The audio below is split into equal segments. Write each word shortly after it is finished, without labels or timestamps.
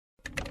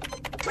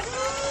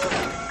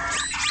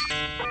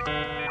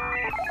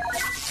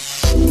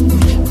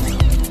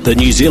the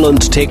New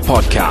Zealand Tech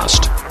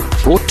Podcast,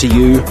 brought to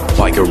you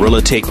by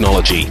Gorilla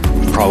Technology,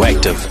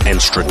 proactive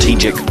and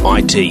strategic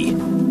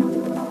IT.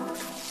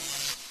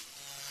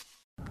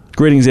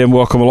 Greetings and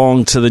welcome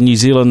along to the New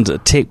Zealand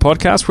Tech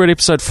Podcast. We're at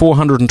episode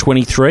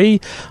 423.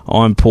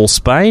 I'm Paul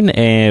Spain,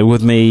 and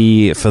with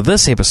me for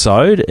this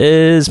episode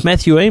is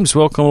Matthew Eames.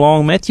 Welcome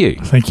along, Matthew.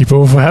 Thank you,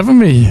 Paul, for having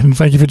me, and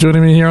thank you for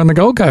joining me here on the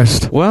Gold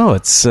Coast. Well,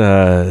 it's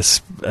a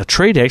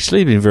treat,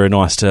 actually. It's been very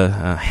nice to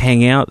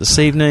hang out this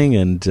evening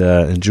and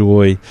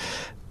enjoy a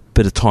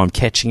bit of time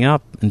catching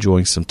up,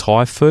 enjoying some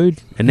Thai food,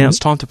 and now it's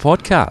time to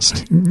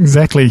podcast.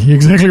 Exactly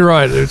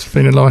right. It's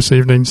been a nice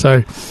evening.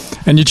 So,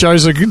 and you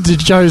chose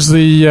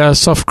the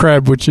soft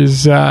crab, which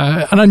is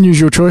an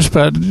unusual choice,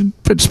 but a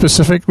bit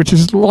specific, which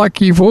is like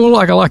you, Paul.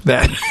 I like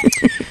that.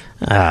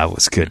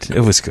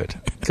 It was good.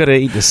 Got to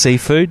eat the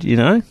seafood, you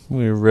know.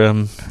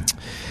 We're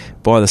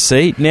by the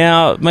sea.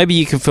 Now, maybe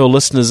you can fill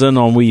listeners in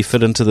on where you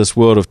fit into this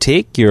world of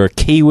tech. You're a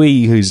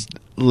Kiwi who's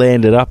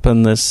landed up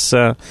in this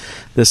other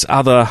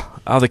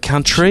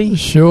country.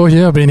 Sure,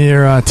 yeah. I've been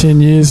here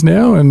 10 years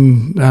now,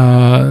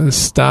 and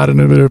started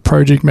a bit of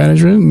project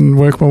management and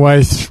worked my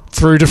way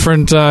through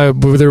different,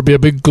 whether it be a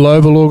big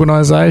global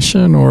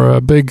organisation or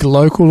a big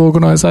local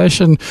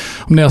organisation.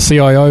 I'm now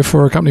CIO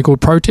for a company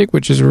called ProTech,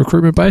 which is a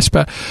recruitment base,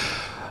 but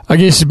I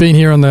guess being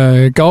here on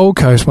the Gold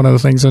Coast, one of the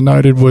things I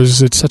noted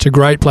was it's such a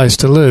great place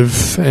to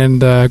live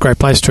and a great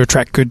place to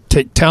attract good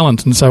tech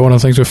talent. And so one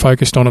of the things we're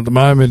focused on at the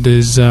moment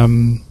is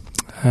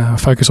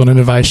focus on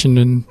innovation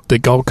in the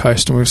Gold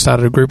Coast. And we've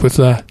started a group with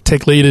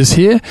tech leaders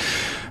here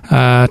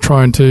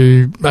trying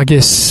to, I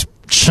guess,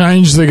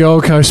 change the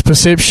Gold Coast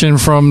perception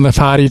from the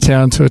party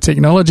town to a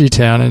technology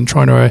town, and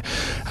trying to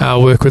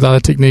work with other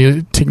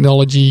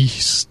technology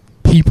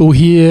people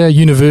here,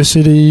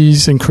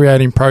 universities, and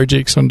creating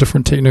projects on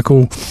different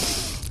technical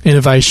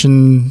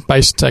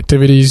innovation-based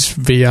activities,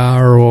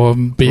 VR or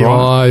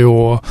BI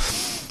or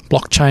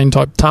blockchain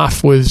type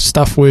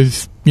stuff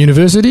with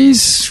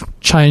universities,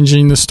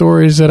 changing the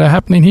stories that are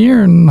happening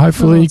here, and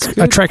hopefully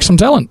attract some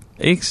talent.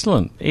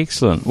 Excellent.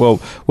 Well,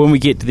 when we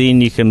get to the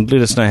end, you can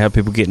let us know how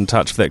people get in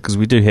touch with that, because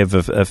we do have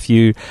a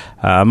few,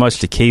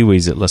 mostly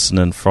Kiwis that listen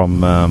in from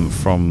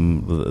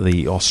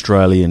the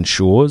Australian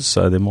shores,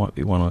 so there might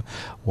be one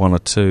or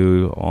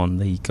two on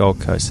the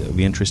Gold Coast that will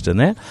be interested in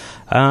that.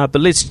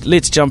 But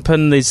let's jump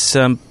in. There's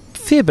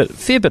fair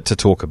bit to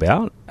talk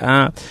about.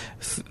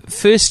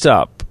 First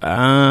up,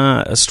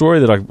 a story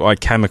that I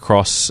came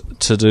across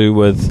to do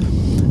with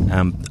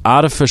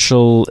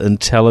artificial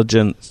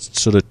intelligence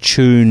sort of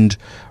tuned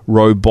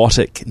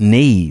robotic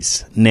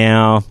knees.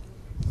 Now,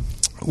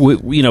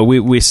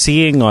 we're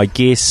seeing, I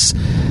guess,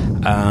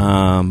 various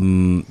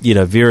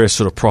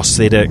sort of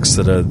prosthetics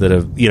that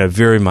are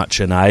very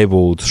much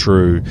enabled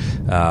through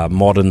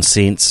modern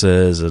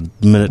sensors and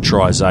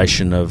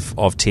miniaturization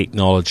of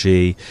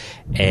technology,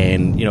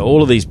 and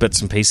all of these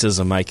bits and pieces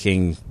are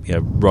making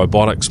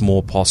robotics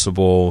more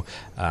possible.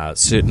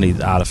 Certainly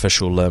the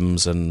artificial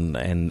limbs and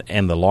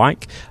the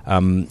like.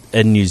 In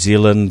New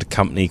Zealand, a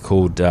company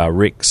called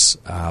Rex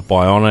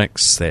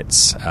Bionics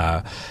that's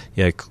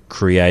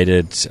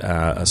created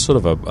a sort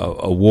of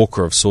a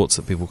walker of sorts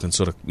that people can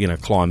sort of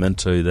climb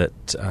into that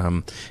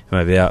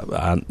maybe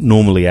aren't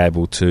normally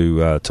able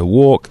to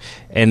walk.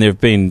 And there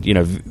have been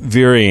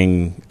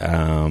varying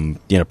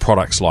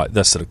products like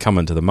this that have come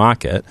into the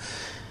market.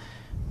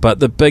 But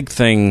the big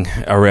thing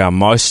around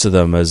most of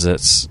them is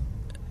it's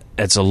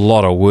a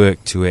lot of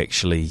work to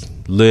actually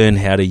learn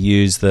how to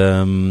use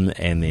them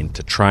and then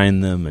to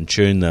train them and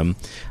tune them.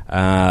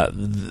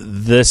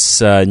 This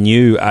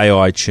new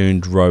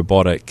AI-tuned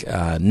robotic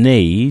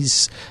knee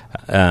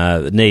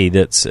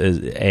that's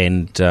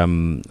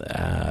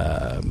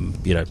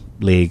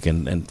leg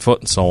and foot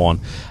and so on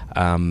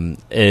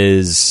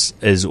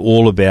is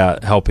all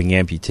about helping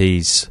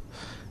amputees,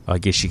 I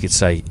guess you could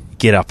say,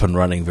 get up and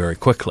running very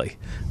quickly.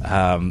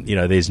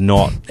 There's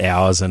not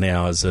hours and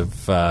hours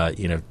of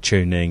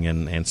tuning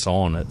and so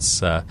on. It's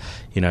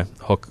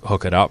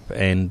hook it up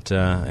and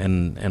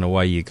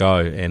away you go.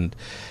 And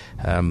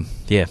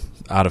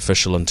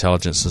artificial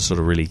intelligence is sort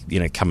of really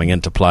coming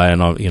into play.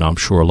 And I'm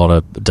sure a lot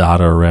of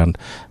data around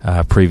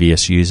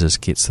previous users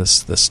gets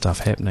this stuff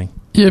happening.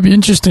 Yeah, it'd be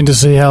interesting to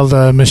see how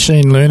the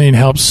machine learning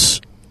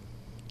helps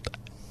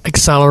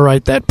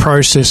accelerate that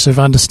process of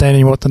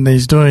understanding what the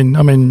knee's doing.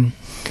 I mean,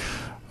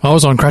 I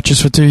was on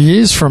crutches for 2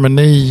 years from a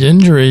knee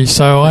injury,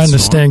 so I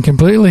understand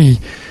completely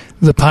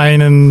the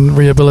pain and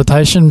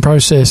rehabilitation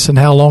process and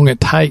how long it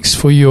takes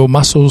for your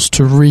muscles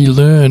to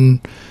relearn.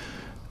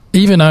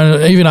 Even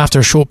after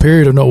a short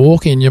period of not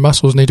walking, your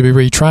muscles need to be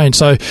retrained.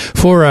 So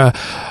for a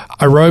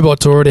robot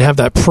to already have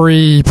that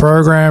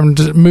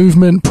pre-programmed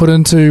movement put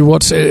into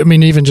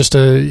even just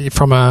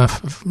from a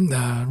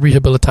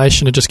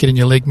rehabilitation of just getting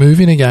your leg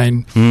moving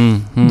again,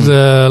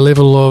 the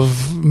level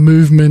of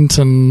movement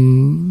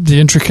and the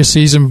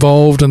intricacies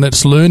involved, and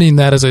it's learning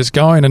that as it's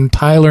going and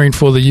tailoring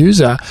for the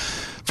user.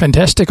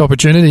 Fantastic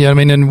opportunity. I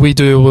mean, and we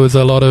do with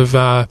a lot of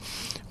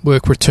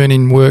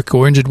returning work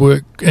or injured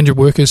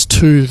workers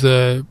to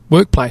the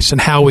workplace,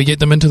 and how we get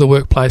them into the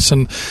workplace.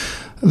 And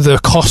the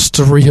cost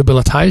of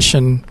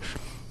rehabilitation,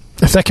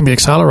 if that can be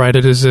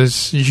accelerated, is a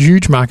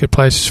huge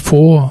marketplace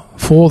for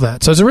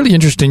that. So it's a really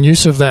interesting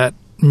use of that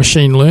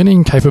machine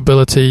learning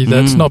capability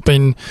that's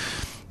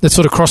that's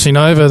sort of crossing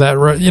over that.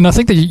 I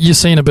think that you're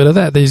seeing a bit of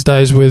that these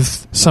days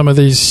with some of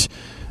these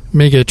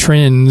mega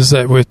trends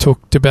that were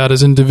talked about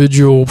as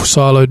individual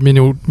siloed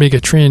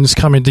mega trends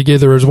coming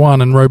together as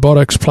one, and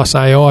robotics plus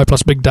AI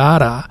plus big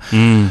data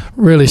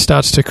really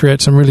starts to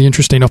create some really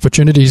interesting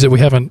opportunities that we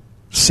haven't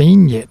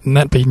seen yet, and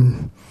that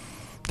being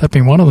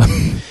one of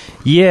them.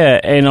 Yeah,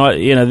 and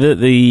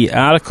the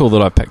article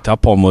that I picked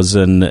up on was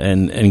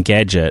in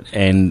Gadget,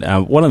 and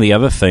one of the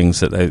other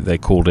things that they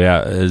called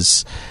out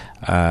is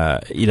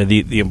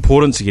the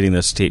importance of getting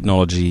this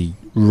technology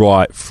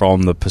right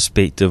from the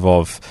perspective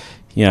of,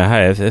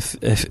 hey,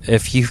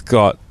 if you've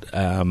got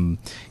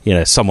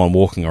someone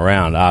walking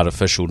around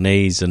artificial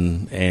knees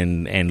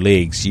and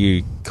legs,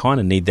 you kind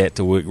of need that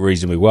to work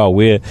reasonably well.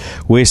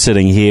 We're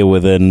sitting here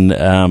within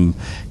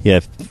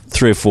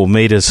 3 or 4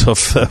 meters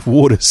of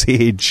water's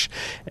edge,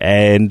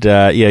 and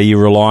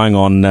you're relying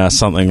on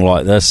something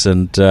like this,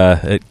 and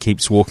it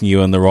keeps walking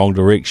you in the wrong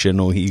direction,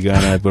 or you're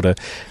able to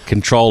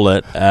control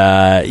it.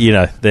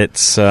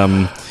 That's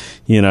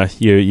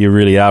you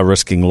really are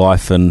risking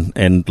life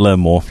and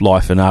limb, or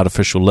life and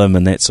artificial limb,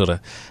 in that sort of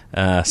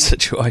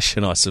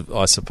situation, I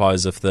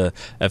suppose, if the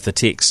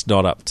tech's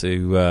not up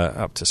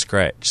to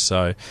scratch.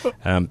 So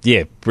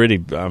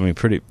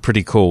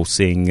pretty cool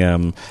seeing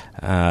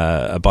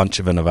a bunch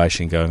of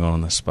innovation going on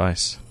in this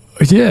space.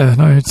 Yeah,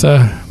 no, it's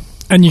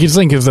and you can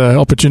think of the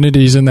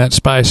opportunities in that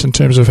space in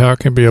terms of how it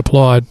can be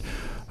applied,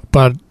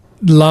 but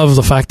love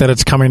the fact that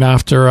it's coming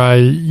after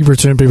a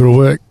return people to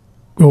work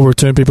or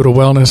return people to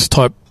wellness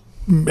type,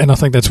 and I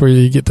think that's where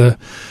you get the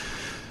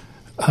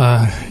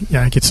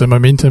get some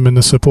momentum and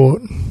the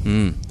support.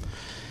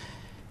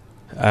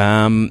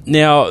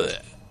 Now,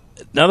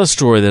 another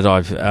story that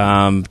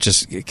I've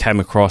just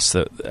came across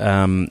that,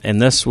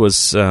 and this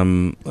was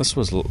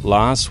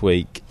last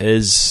week,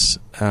 is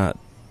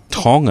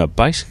Tonga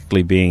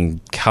basically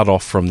being cut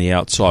off from the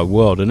outside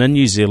world. And in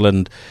New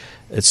Zealand,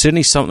 it's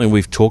certainly something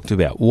we've talked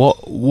about.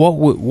 What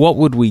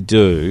would we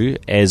do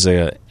as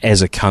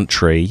a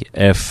country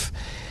if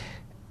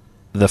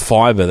the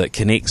fibre that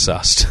connects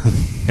us to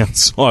the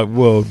outside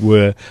world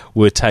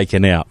were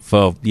taken out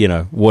for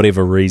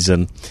whatever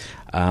reason?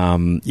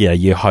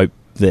 You hope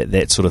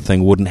that sort of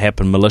thing wouldn't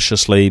happen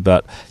maliciously,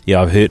 but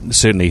I've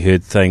certainly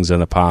heard things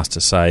in the past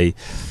to say,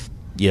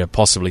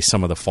 possibly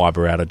some of the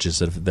fibre outages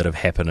that have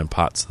happened in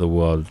parts of the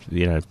world,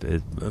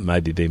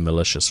 maybe be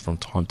malicious from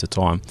time to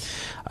time.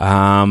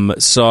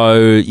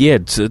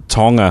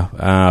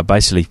 Tonga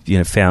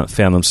basically,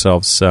 found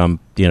themselves,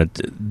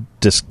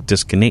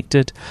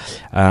 disconnected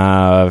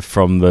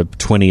from the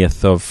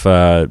 20th of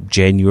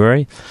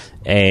January.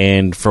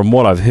 And from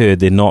what I've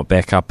heard, they're not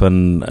back up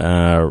and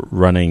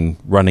running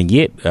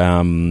yet.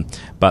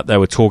 But they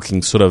were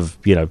talking sort of,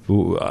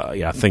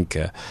 I think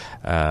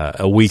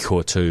a week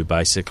or two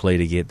basically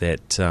to get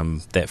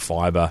that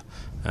fibre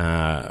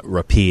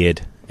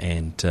repaired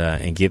and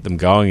get them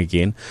going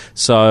again.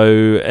 So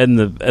in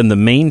the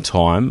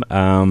meantime,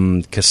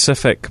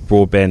 Pacific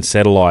Broadband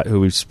Satellite, who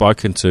we've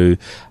spoken to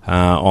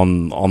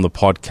on the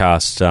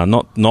podcast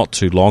not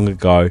too long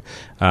ago,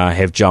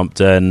 have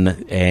jumped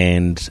in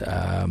and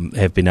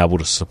have been able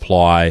to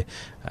supply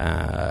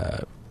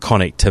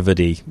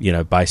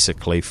connectivity,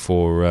 basically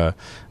for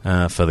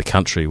the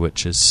country,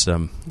 which is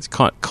it's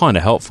kind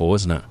of helpful,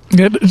 isn't it?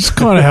 Yeah, it's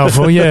kind of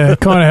helpful. Yeah,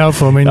 kind of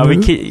helpful. I mean,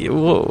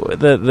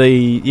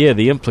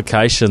 the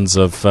implications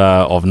of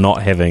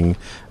not having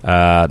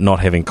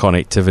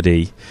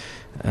connectivity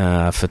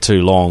for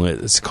too long,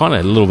 it's kind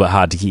of a little bit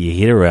hard to get your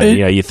head around.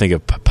 You think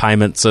of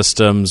payment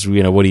systems.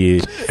 What do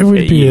you? It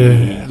would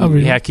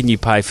be. How can you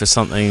pay for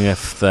something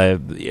if I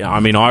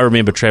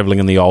remember travelling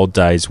in the old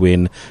days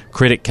when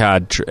credit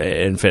card.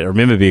 In fact, I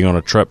remember being on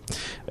a trip,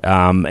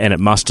 and it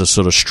must have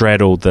sort of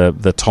straddled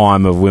the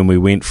time of when we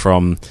went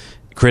from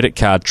credit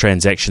card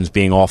transactions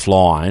being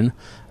offline,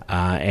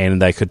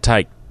 and they could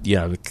take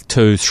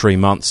 2-3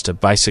 months to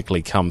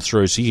basically come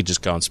through, so you could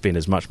just go and spend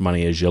as much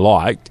money as you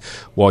liked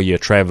while you're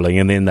travelling,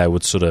 and then they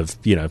would sort of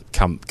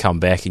come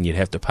back and you'd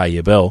have to pay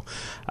your bill,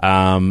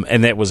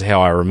 and that was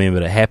how I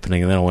remembered it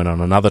happening. And then I went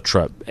on another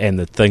trip and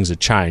the things had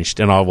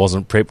changed and I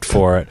wasn't prepped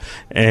for it,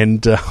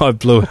 and I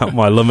blew out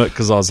my limit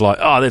because I was like,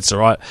 oh, that's all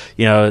right,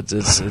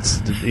 it's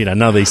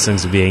none of these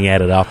things are being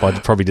added up. I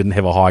probably didn't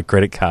have a high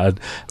credit card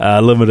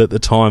limit at the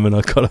time, and I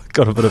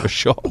got a bit of a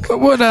shock.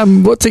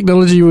 What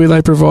technology were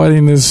they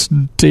providing this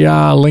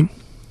DR link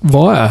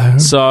via?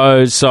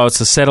 So it's a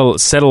satellite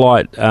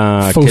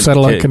full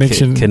satellite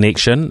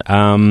connection.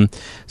 What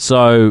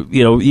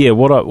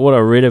I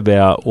read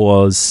about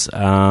was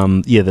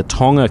the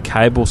Tonga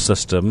cable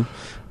system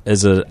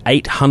is a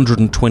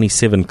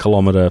 827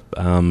 kilometre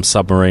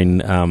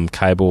submarine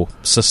cable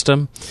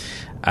system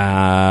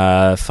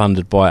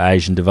funded by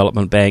Asian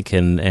Development Bank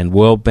and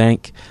World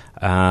Bank.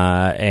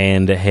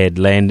 and it had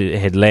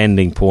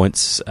landing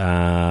points,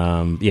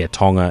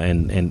 Tonga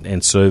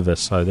and Suva.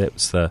 So that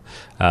was the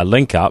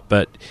link up.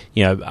 But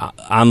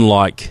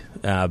unlike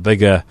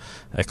bigger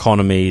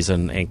economies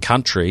and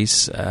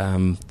countries,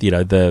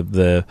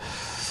 the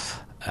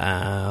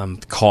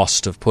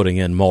cost of putting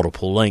in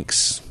multiple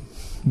links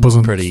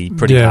wasn't pretty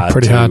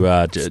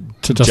hard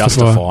to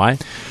justify.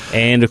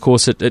 And of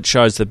course it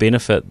shows the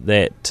benefit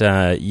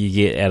that you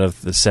get out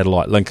of the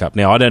satellite link up.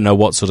 Now I don't know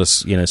what sort of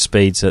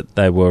speeds that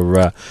they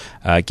were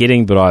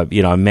getting, but I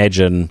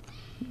imagine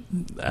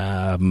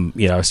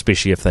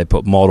especially if they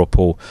put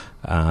multiple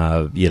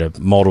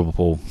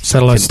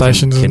satellite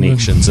stations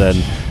connections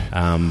in,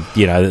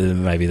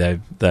 maybe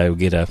they'll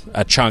get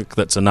a chunk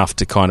that's enough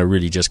to kind of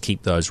really just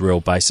keep those real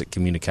basic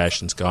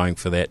communications going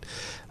for that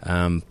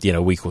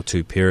week or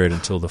two period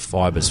until the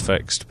fiber's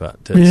fixed. But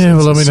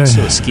it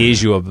sort of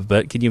scares you a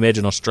bit. Can you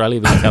imagine Australia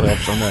being cut off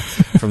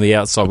from the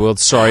outside world?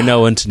 Sorry,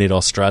 no internet,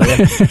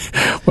 Australia.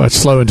 Well, it's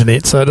slow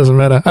internet, so it doesn't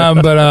matter.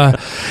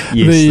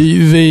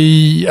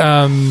 Yes.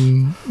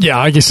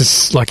 I guess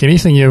it's like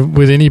anything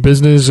with any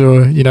business,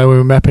 or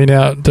we're mapping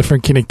out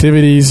different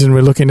connectivities and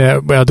we're looking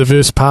at our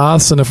diverse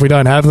paths, and if we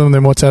don't have them,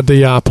 then what's our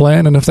DR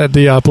plan? And if that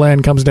DR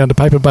plan comes down to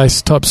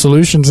paper-based type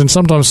solutions, and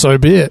sometimes so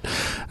be it.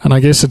 And I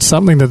guess it's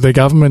something that the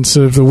governments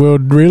of the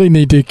world really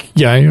need to,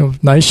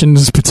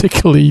 nations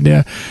particularly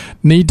now,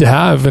 need to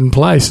have in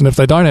place. And if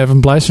they don't have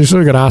in place, we've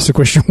sort of got to ask the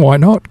question, why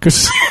not?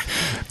 Because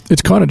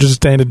it's kind of just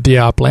standard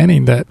DR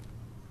planning that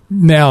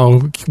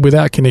now,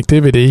 without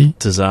connectivity,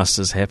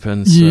 disasters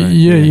happen.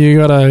 You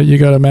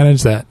gotta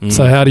manage that.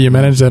 So how do you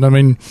manage that? I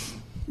mean,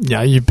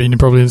 you've been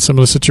probably in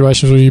similar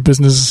situations where your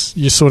business,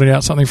 you're sorting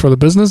out something for the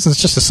business.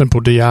 It's just a simple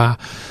DR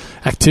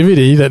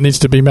activity that needs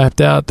to be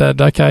mapped out.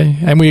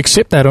 And we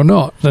accept that or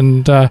not.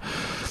 And it'll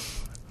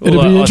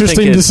be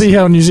interesting to see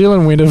how New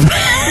Zealand went of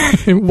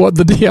what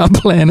the DR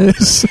plan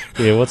is.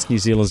 Yeah, what's New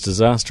Zealand's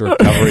disaster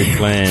recovery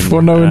plan for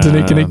no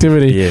internet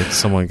connectivity? Yeah,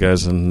 someone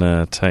goes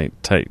and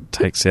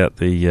takes out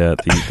the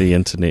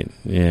internet.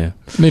 Yeah,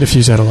 need a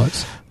few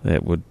satellites.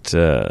 That would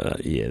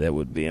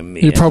be a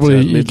mess.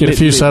 You'd get a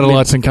few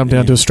satellites and come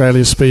down to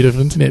Australia's speed of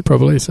internet,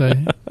 probably. So,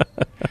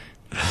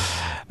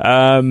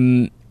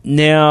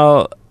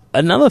 now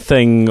another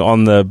thing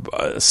on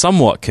the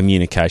somewhat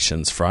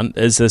communications front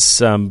is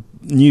this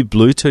new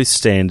Bluetooth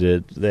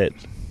standard that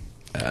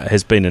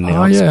has been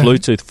announced,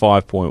 Bluetooth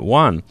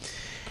 5.1,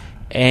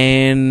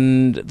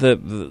 and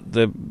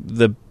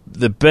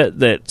the bit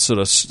that sort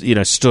of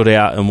stood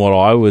out in what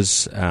I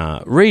was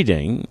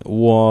reading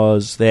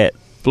was that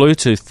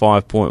Bluetooth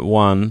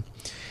 5.1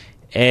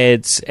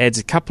 adds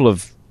a couple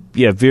of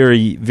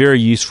very very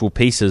useful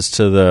pieces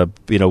to the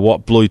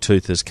what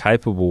Bluetooth is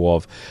capable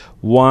of.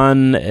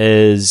 One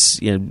is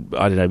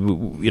I don't know,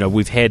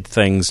 we've had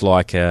things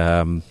like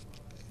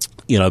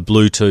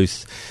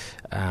Bluetooth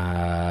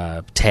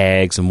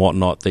tags and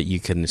whatnot that you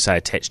can say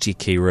attach to your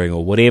keyring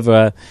or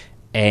whatever,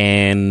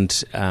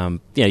 and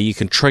you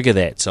can trigger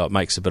that so it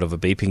makes a bit of a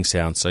beeping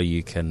sound so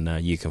you can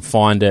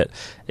find it.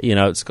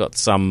 It's got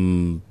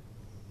some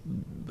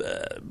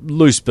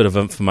loose bit of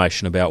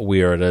information about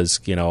where it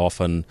is,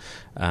 often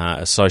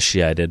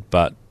associated,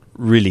 but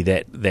really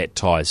that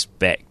ties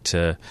back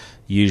to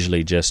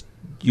usually just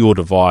your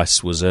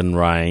device was in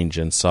range,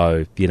 and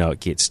so it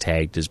gets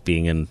tagged as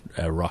being in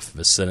a rough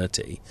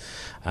vicinity.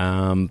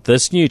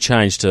 This new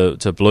change to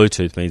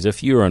Bluetooth means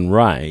if you're in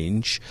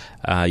range,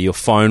 your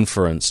phone,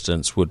 for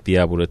instance, would be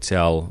able to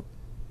tell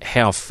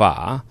how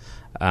far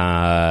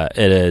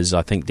it is,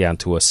 I think down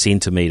to a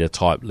centimetre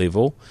type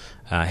level,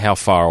 how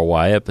far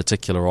away a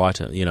particular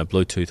item,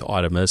 Bluetooth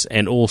item is,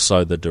 and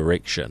also the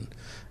direction.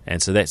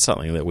 And so that's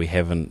something that we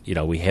haven't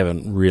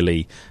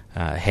really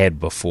had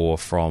before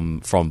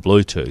from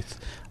Bluetooth.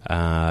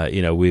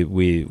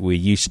 We're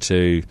used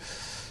to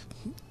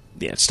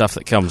stuff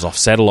that comes off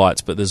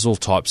satellites, but there's all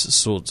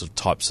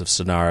types of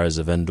scenarios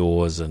of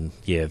indoors, and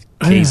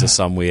keys are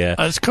somewhere.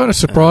 It's kind of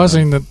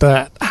surprising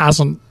that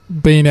hasn't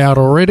been out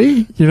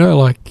already.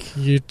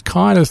 You'd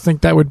kind of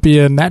think that would be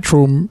a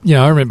natural.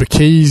 I remember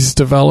keys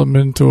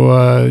development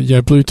or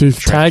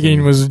Bluetooth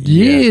tagging was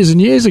years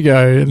and years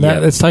ago, and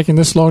that it's taken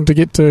this long to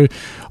get to.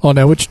 Oh,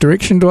 now which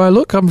direction do I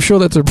look? I'm sure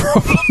that's a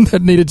problem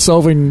that needed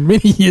solving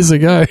many years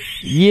ago.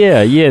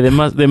 Yeah.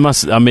 There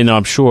must. I mean,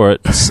 I'm sure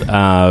it's.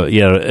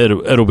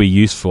 It'll be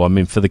useful. I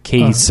mean, for the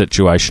keys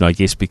situation, I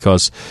guess,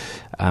 because.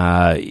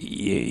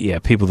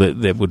 People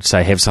that would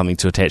say have something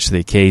to attach to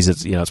their keys,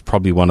 it's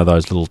probably one of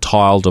those little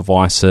tile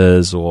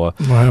devices or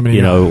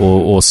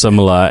or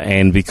similar,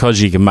 and because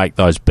you can make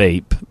those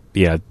beep,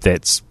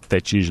 that's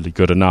usually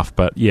good enough.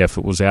 But if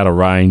it was out of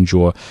range,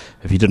 or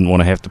if you didn't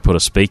want to have to put a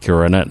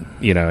speaker in it,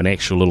 an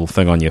actual little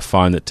thing on your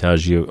phone that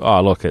tells you,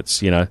 oh look,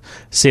 it's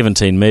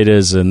 17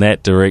 meters in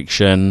that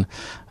direction.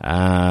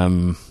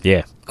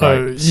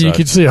 great. You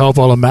could see a whole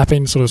pile of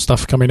mapping sort of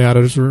stuff coming out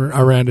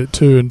around it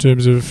too, in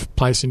terms of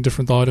placing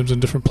different items in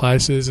different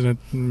places and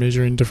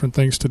measuring different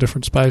things to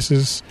different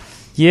spaces.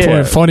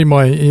 Yeah, finding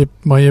my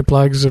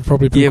earplugs have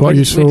probably been quite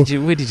useful.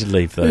 Where did you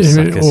leave those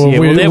suckers?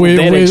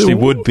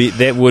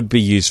 That would be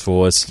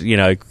useful. It's,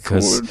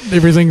 because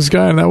everything's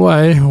going that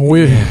way.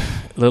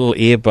 Little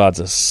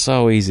earbuds are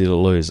so easy to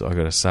lose, I've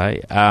got to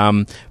say.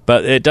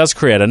 But it does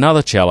create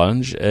another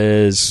challenge,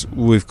 is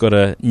we've got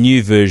a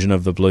new version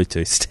of the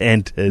Bluetooth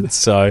standard.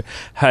 So,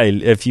 hey,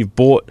 if you've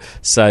bought,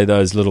 say,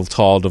 those little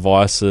tile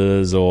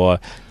devices or,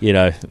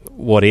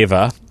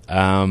 whatever,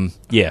 no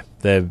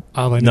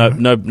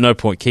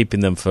point keeping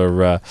them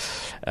for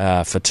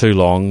too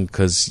long,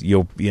 because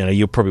you'll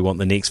probably want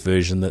the next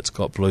version that's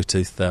got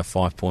Bluetooth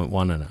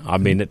 5.1 in it. I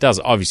mean, it does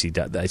obviously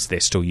they're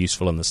still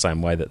useful in the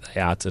same way that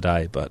they are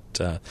today, but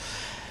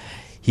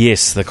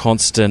yes, the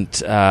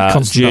constant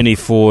journey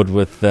forward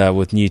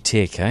with new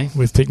tech,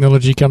 With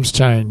technology comes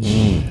change.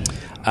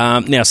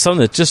 Now,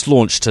 something that just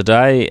launched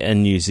today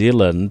in New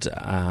Zealand,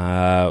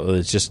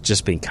 there's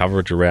just been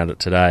coverage around it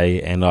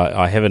today, and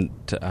I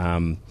haven't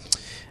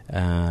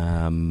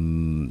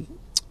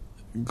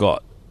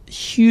got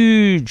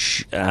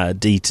huge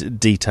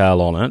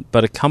detail on it,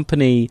 but a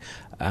company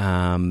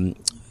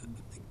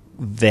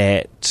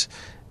that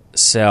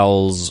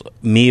sells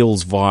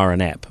meals via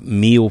an app,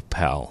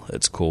 Mealpal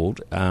it's called,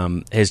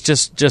 has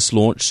just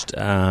launched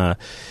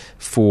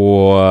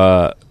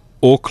for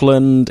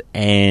Auckland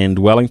and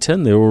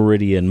Wellington. They're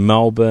already in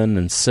Melbourne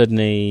and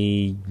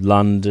Sydney,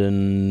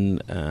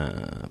 London,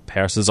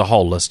 Paris. There's a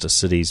whole list of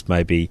cities,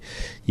 maybe,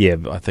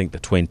 I think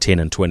between 10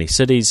 and 20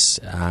 cities,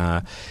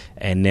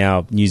 and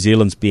now New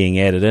Zealand's being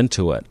added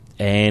into it.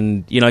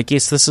 And, I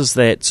guess this is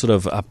that sort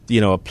of,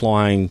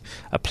 applying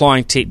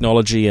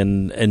technology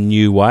in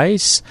new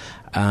ways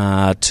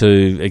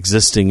to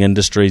existing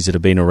industries that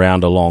have been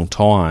around a long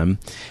time.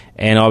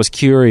 And I was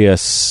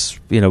curious,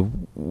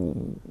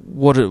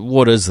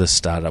 what is this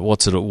startup?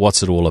 What's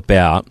it all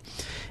about?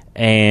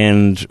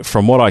 And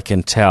from what I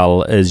can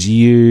tell is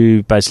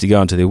you basically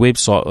go onto their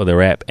website or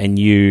their app and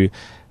you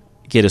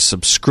get a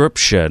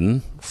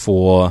subscription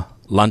for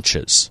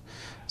lunches.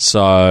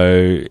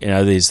 So,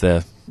 there's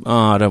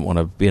I don't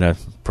want to,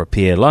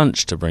 prepare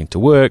lunch to bring to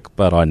work,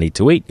 but I need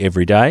to eat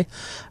every day.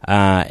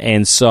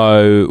 And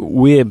so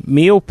where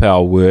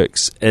Mealpal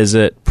works is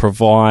it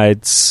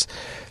provides,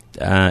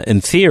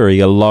 in theory,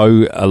 a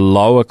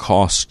lower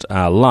cost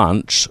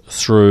lunch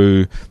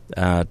through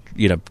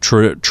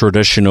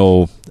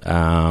traditional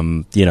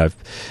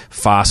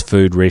fast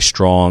food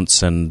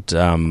restaurants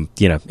and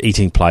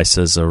eating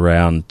places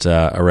around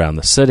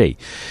the city.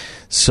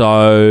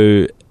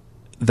 So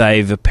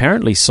they've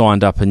apparently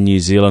signed up in New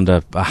Zealand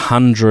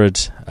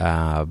 100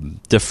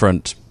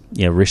 different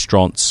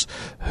restaurants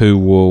who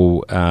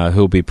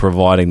will be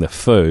providing the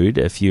food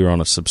if you're on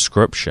a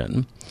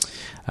subscription.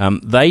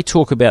 They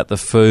talk about the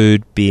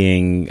food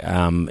being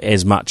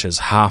as much as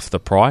half the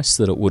price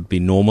that it would be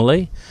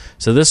normally.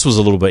 So this was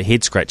a little bit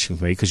head-scratching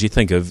for me, because you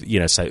think of,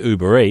 say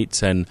Uber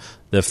Eats, and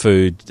the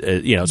food,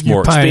 it's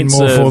more expensive. You're paying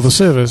more for the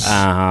service.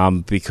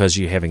 Because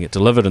you're having it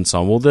delivered and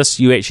so on. Well, this,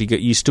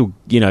 you still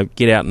get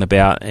out and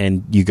about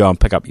and you go and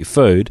pick up your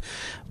food.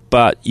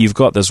 But you've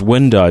got this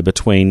window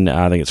between,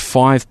 I think it's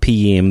 5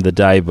 p.m. the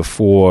day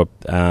before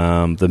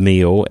the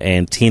meal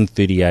and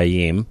 10:30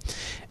 a.m.,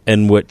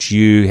 in which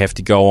you have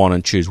to go on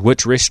and choose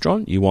which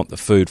restaurant you want the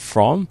food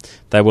from.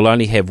 They will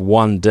only have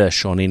one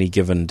dish on any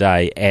given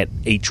day at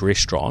each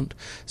restaurant.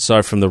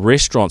 So from the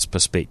restaurant's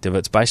perspective,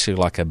 it's basically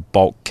like a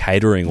bulk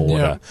catering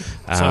order.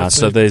 Yeah.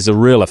 So there's a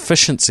real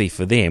efficiency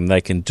for them.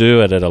 They can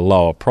do it at a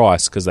lower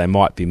price because they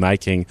might be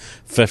making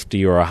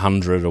 50 or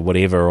 100 or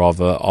whatever of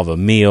a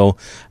meal.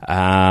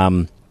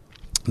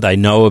 They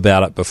know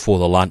about it before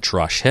the lunch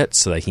rush hits,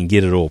 so they can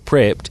get it all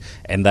prepped,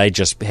 and they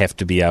just have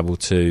to be able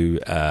to,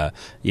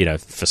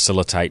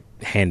 facilitate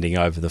handing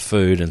over the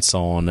food and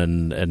so on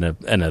in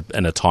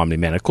a timely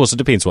manner. Of course, it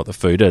depends what the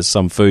food is.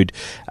 Some food,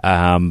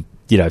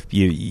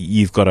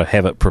 you've got to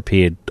have it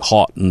prepared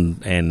hot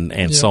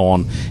and so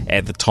on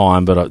at the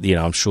time. But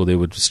I'm sure there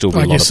would still be a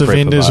lot of prep. I guess the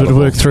vendors would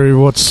work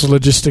through what's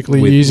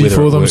logistically easy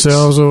for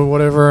themselves or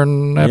whatever,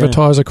 and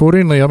advertise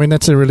accordingly. I mean,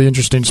 that's a really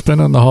interesting spin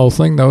on the whole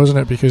thing, though, isn't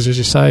it? Because, as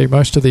you say,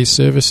 most of these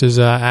services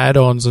are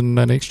add-ons and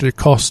an extra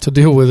cost to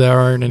deal with our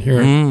own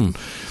inherent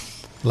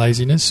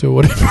laziness or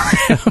whatever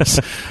else.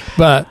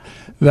 But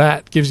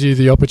that gives you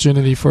the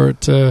opportunity for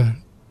it to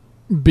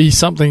be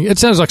something. It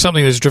sounds like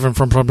something that's driven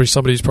from probably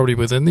somebody who's probably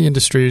within the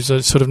industry,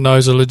 that sort of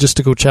knows the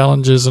logistical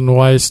challenges and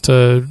ways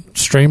to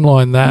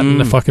streamline that.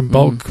 And if I can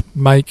bulk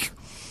make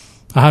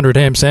 100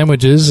 ham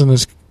sandwiches, and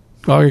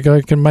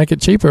I can make it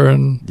cheaper,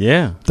 and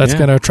that's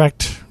going to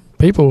attract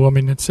people. I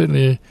mean, it's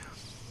certainly.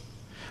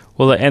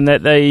 Well, and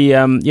that they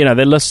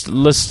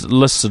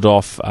listed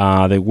off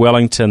the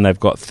Wellington. They've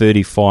got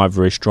 35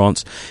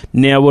 restaurants.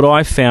 Now, what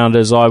I found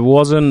is I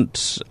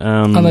wasn't.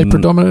 Are they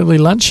predominantly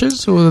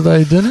lunches or are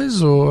they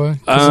dinners or?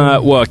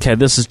 Well, okay,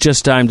 this is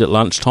just aimed at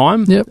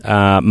lunchtime. Yep.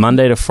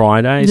 Monday to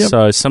Friday. Yep.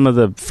 So some of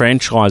the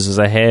franchises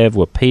they have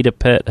were Peter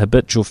Pit,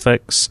 Habitual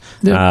Fix,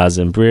 Yep.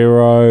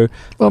 Zambrero.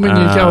 Well, I mean,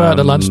 you go out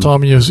at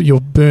lunchtime and you'll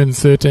burn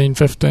 $13,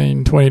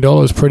 $15,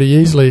 $20 pretty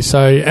easily. So,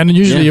 and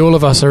usually all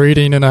of us are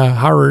eating in a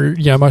hurry.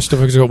 Most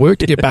of us have got work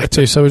to get back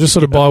to, so we just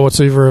sort of buy what's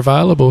ever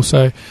available.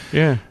 So,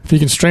 if you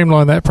can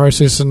streamline that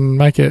process and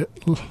make it,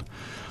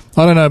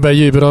 I don't know about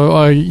you, but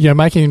I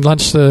making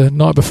lunch the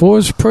night before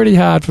is pretty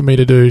hard for me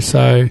to do.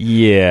 So,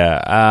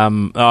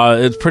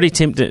 it's pretty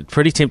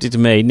tempting to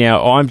me.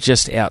 Now, I'm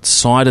just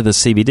outside of the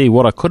CBD.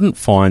 What I couldn't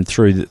find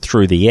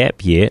through the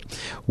app yet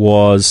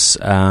was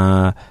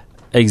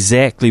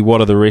exactly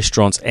what are the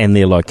restaurants and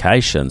their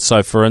locations.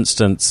 So, for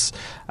instance,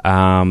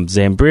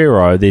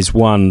 Zambrero, there's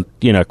one,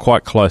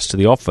 quite close to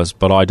the office,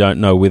 but I don't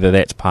know whether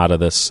that's part of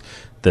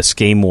the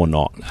scheme or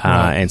not.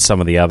 Right. And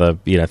some of the other,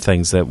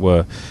 things that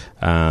were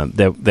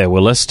that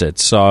were listed.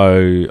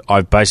 So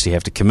I basically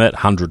have to commit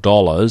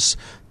 $100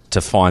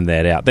 to find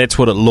that out. That's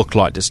what it looked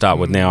like to start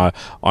with. Now,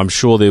 I'm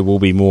sure there will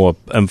be more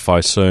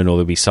info soon, or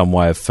there'll be some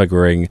way of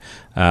figuring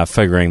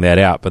that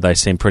out, but they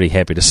seem pretty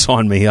happy to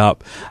sign me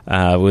up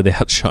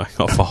without showing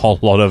off a whole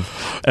lot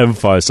of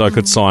info, so I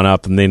could sign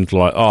up and then I've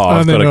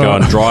got to go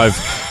and drive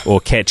or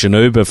catch an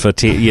Uber for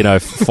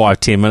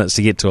 5-10 minutes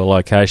to get to a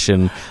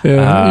location. You'd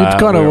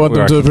kind of want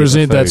them to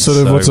present that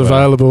sort of what's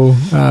available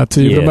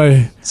to you, but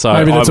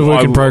maybe that's a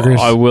work in progress.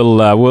 I will.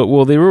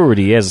 Well, they're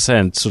already, as I say,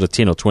 in sort of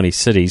 10 or 20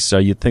 cities, so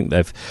you'd think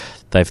they've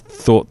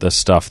thought this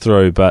stuff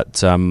through,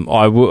 but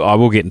I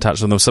will get in touch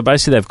with them. So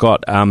basically, they've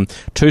got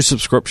 2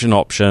 subscription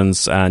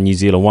options. New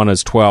Zealand, one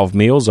is 12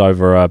 meals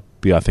over a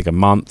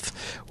month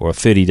or a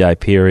 30-day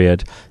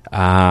period,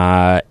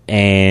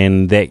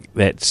 and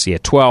that's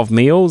 12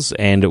 meals,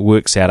 and it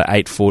works out at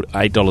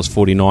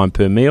 $8.49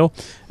 per meal.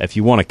 If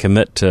you want to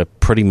commit to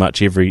pretty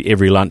much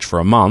every lunch for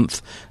a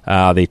month,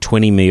 their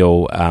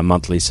 20-meal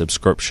monthly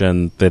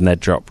subscription, then that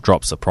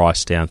drops the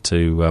price down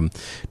to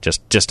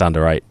just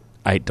under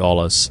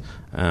 $8.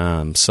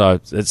 So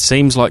it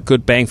seems like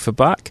good bang for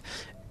buck.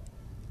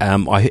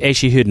 I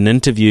actually heard an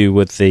interview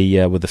with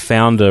the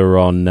founder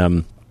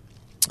on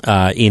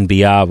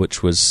NBR,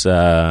 which was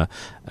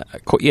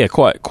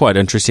quite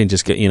interesting.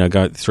 Just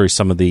going through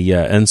some of the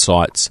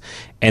insights,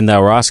 and they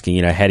were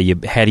asking, how do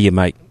you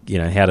make,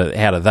 how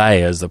do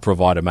they as the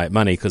provider make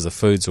money, because the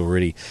food's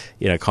already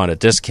kind of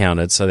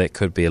discounted, so that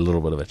could be a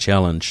little bit of a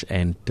challenge.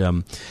 And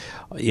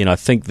I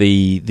think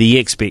the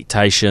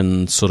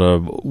expectation sort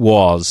of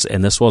was,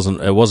 and it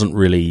wasn't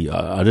really,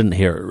 I didn't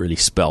hear it really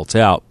spelt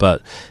out,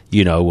 but,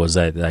 was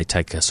they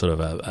take a sort of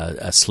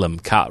a slim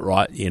cut,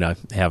 right?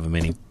 However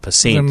many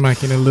percent. They're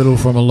making a little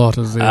from a lot,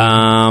 is there?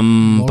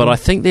 But I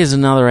think there's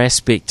another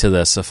aspect to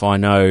this, if I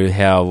know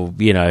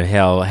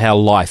how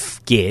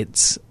life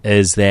gets,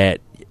 is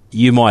that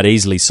you might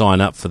easily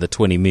sign up for the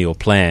 20-meal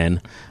plan,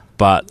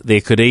 but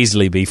there could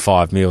easily be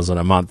 5 meals in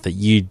a month that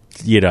you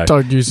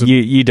don't use them.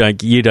 You don't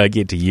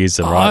get to use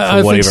them,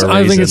 right? For whatever reason.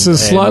 I think it's a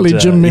slightly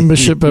gym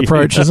membership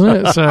approach, isn't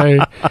it?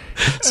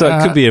 So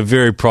it could be a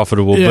very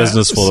profitable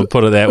business for them.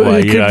 Put it that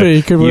way.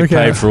 It could you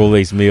pay for all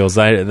these meals.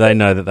 They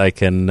know that they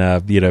can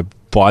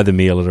buy the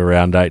meal at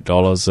around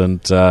 $8,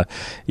 and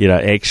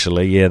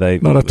actually, they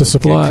not have to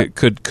supply.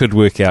 Could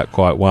work out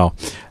quite well.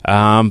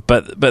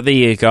 But there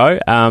you go.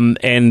 And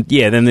then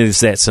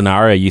there's that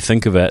scenario. You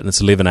think of it, and it's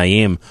 11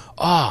 a.m.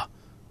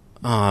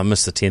 I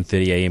missed the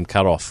 10:30 a.m.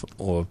 cutoff,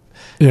 or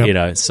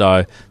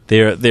so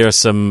there are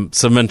some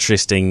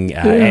interesting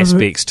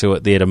aspects to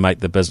it there to make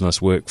the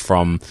business work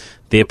from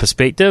their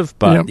perspective,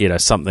 but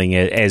something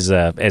as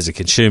a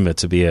consumer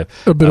to be a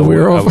bit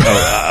aware of,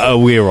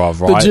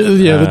 right?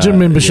 The gym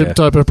membership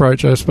type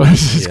approach, I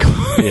suppose.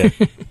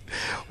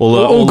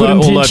 All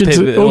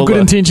good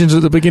intentions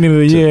at the beginning of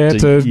the year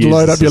to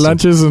load up your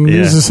lunches and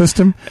use the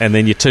system, and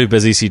then you're too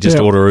busy, so you just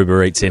order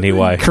Uber Eats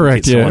anyway.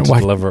 Correct. Get someone to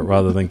deliver it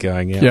rather than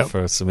going out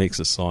for some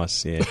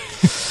exercise. There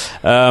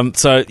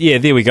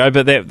we go.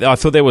 But I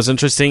thought that was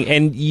interesting.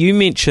 And you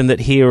mentioned that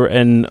here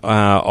in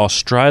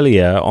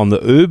Australia, on the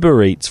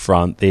Uber Eats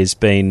front, there's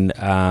been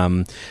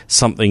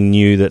something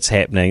new that's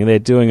happening. They're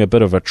doing a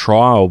bit of a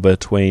trial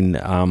between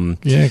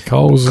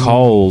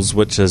Coles,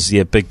 which is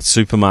big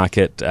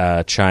supermarket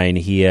chain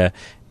here,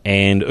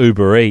 and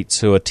Uber Eats,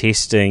 who are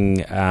testing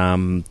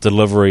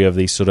delivery of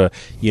these sort of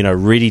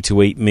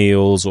ready-to-eat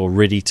meals or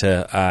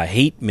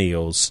ready-to-heat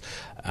meals.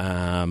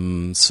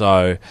 That's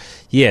I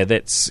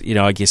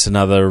guess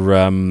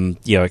another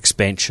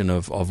expansion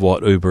of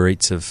what Uber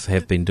Eats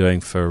have been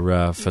doing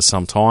for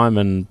some time,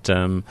 and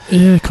kind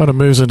of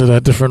moves into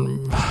that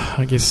different,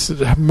 I guess,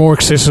 more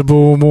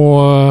accessible,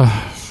 more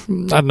I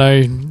don't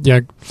know,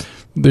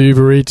 the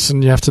Uber Eats,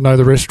 and you have to know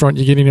the restaurant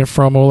you're getting it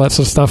from, all that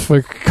sort of stuff.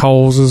 Like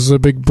Coles is a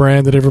big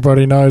brand that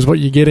everybody knows what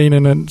you're getting,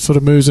 and it sort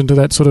of moves into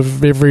that sort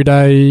of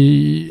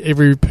everyday,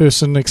 every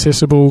person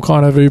accessible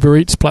kind of Uber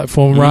Eats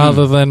platform,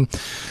 rather than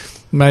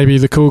maybe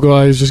the cool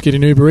guy is just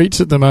getting Uber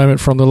Eats at the moment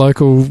from the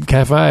local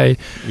cafe.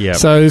 Yeah.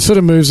 So it sort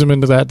of moves them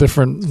into that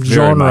different Very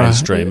genre.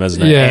 mainstream,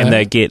 isn't it? Yeah. And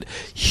they get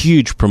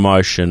huge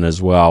promotion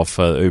as well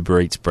for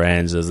Uber Eats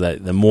brands. Is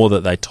that the more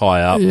that they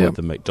tie up with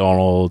the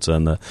McDonald's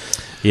and the,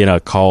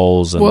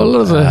 Coles and a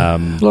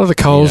lot of the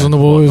Coles and the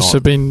Woolworths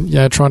have been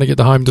trying to get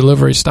the home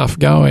delivery stuff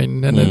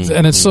going, and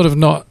it's sort of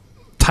not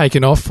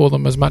taken off for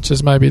them as much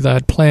as maybe they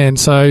had planned.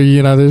 So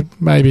they're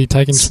maybe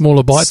taking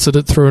smaller bites at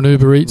it through an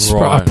Uber Eats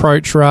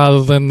approach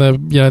rather than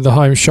the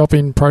home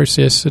shopping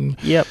process. And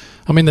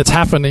I mean, that's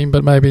happening,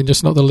 but maybe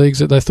just not the legs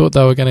that they thought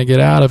they were going to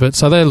get out of it.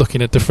 So they're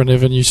looking at different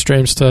revenue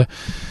streams to.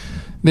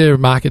 Their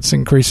market's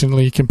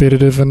increasingly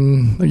competitive,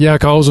 and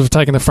Coles have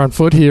taken the front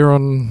foot here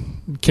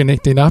on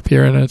connecting up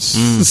here, and it's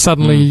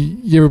suddenly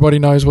everybody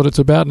knows what it's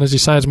about, and as you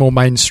say, it's more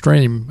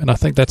mainstream, and I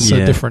think that's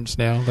the difference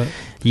now.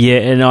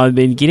 And I've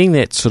been getting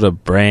that sort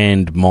of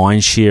brand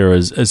mindshare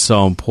is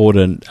so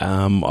important.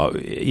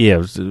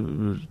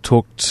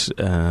 Talked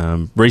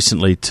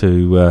recently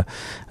to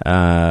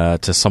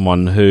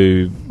someone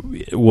who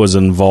was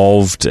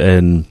involved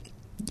in.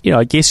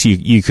 I guess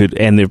you could,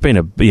 and there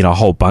have been a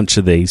whole bunch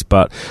of these,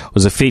 but it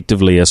was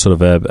effectively a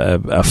sort of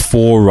a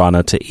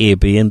forerunner to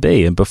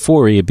Airbnb. And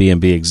before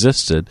Airbnb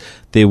existed,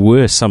 there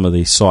were some of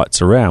these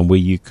sites around where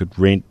you could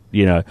rent,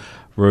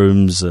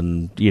 rooms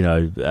and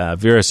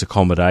various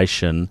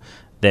accommodation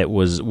that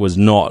was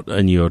not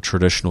in your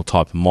traditional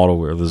type of model,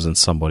 where it was in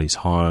somebody's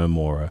home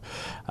or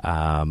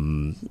a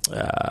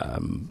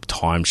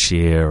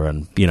timeshare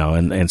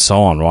and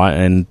so on, right?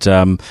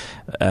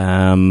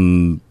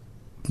 And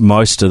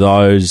most of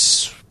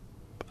those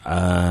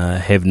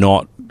have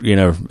not,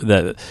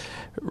 that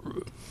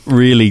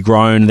really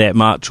grown that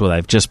much, or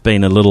they've just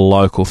been a little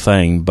local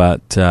thing.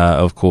 But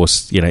of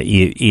course,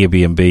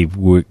 Airbnb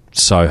worked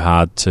so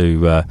hard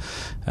to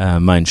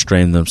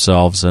mainstream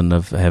themselves and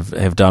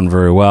have done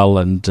very well.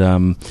 And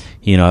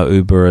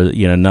Uber,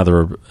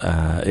 another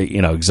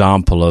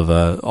example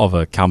of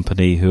a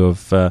company who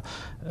have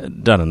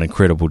done an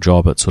incredible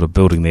job at sort of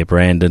building their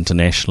brand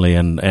internationally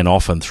and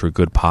often through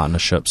good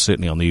partnerships,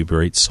 certainly on the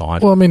Uber Eats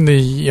side. Well, I mean,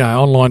 the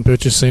online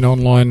purchasing,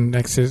 online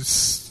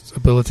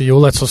accessibility,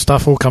 all that sort of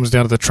stuff all comes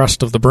down to the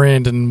trust of the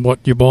brand and what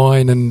you're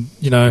buying. And,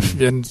 the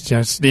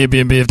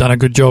Airbnb have done a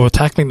good job of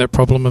tackling that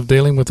problem of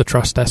dealing with the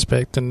trust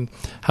aspect and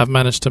have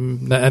managed to,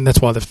 and that's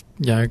why they've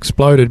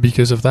exploded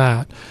because of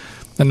that.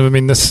 And I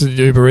mean, this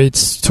Uber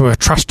Eats to a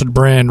trusted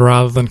brand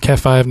rather than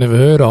cafe I've never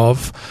heard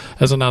of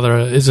is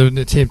an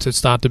attempt to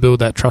start to build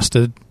that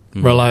trusted,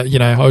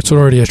 it's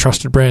already a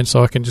trusted brand,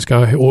 so I can just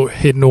go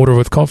ahead and order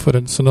with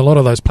confidence. And a lot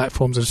of those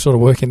platforms are sort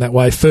of working that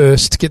way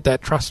first to get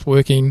that trust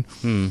working,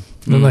 and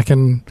then they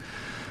can,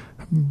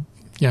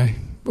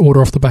 order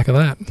off the back of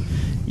that.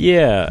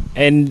 Yeah,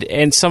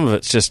 and some of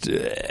it's just.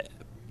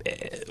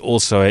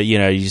 Also,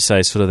 you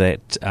say sort of that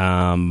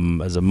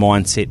as a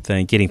mindset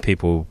thing, getting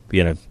people,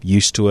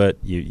 used to it.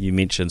 You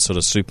mentioned sort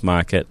of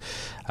supermarket,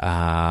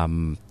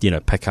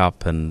 pick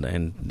up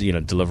and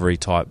delivery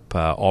type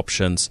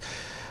options.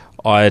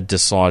 I had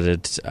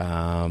decided,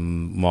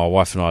 my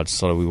wife and I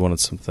decided we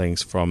wanted some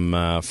things from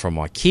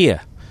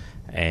IKEA.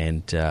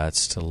 And it's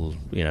still,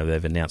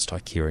 they've announced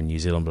IKEA in New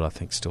Zealand, but I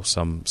think still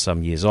some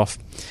years off.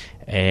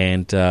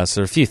 And so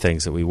there are a few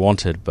things that we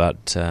wanted,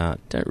 but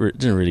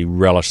didn't really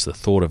relish the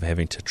thought of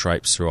having to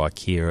traipse through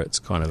IKEA. It's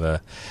kind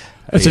of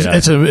it's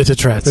a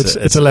trap.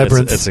 It's a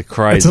labyrinth. It's a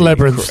crazy. It's a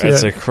labyrinth.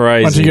 It's a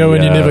crazy. Once you go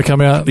in, you never come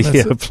out.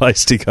 A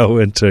place to go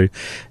into.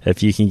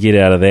 If you can get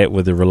out of that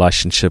with the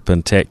relationship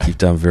intact, you've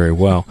done very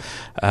well.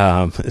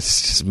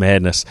 It's just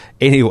madness.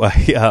 Anyway,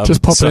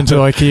 just pop into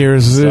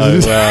IKEA.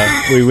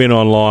 So we went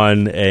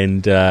online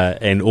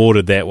and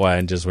ordered that way,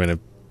 and just went and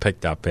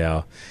picked up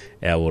our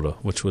order,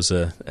 which was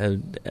a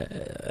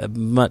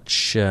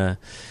much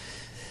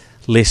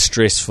less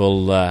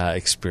stressful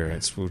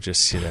experience. We'll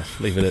just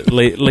leave it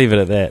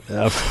at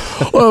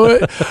that. Well,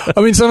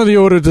 I mean, some of the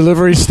order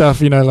delivery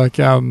stuff, like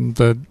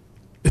the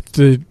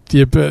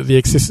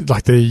excess,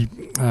 like you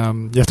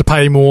have to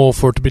pay more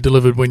for it to be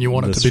delivered when you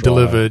want it to be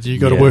delivered. You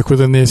got to work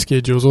within their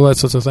schedules, all that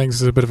sorts of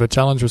things. Is a bit of a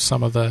challenge with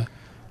some of the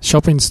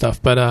shopping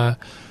stuff, but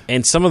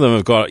and some of them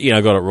have got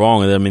it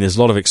wrong. I mean, there's a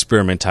lot of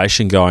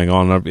experimentation going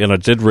on, and I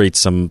did read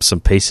some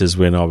pieces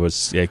when I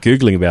was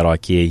googling about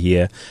IKEA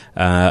here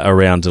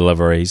around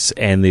deliveries,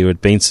 and there had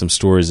been some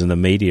stories in the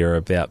media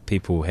about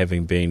people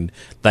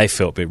they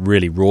felt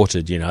really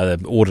rorted. They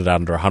ordered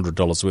under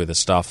 $100 worth of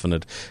stuff, and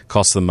it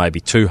cost them maybe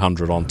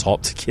 $200 on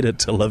top to get it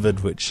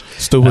delivered, which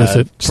still worth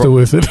it. Still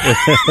worth it.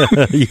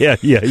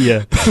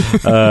 Yeah.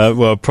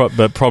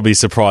 But probably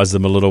surprised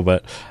them a little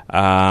bit,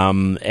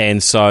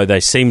 and so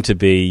they seem to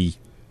be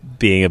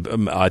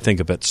being, I think,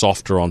 a bit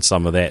softer on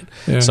some of that.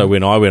 Yeah. So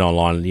when I went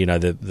online,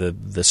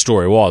 the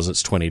story was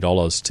it's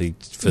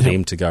 $20 for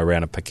them to go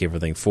around and pick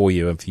everything for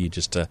you, and for you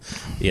just to,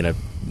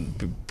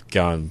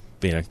 go and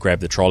grab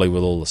the trolley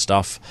with all the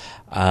stuff.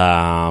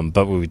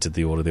 But when we did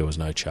the order, there was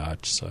no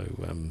charge. So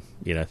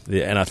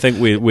and I think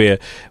we're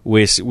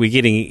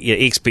getting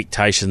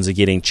expectations are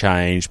getting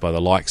changed by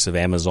the likes of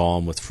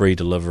Amazon with free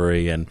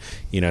delivery and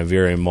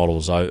varying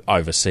models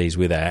overseas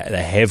where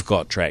they have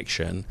got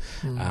traction,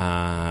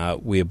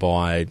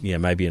 whereby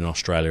maybe in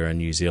Australia and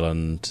New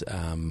Zealand,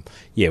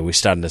 we're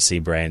starting to see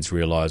brands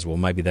realise, well,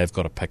 maybe they've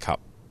got to pick up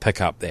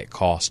that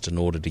cost in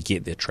order to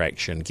get their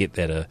traction, get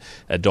that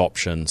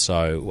adoption.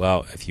 So,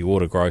 well, if you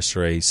order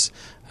groceries,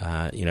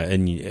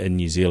 in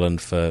New Zealand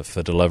for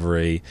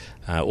delivery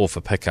or for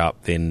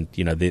pickup, then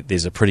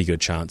there's a pretty good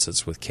chance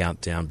it's with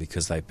Countdown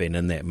because they've been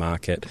in that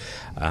market,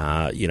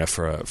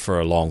 for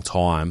a long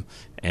time,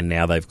 and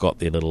now they've got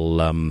their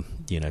little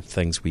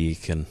things where you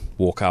can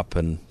walk up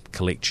and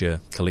collect your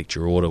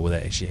order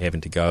without actually having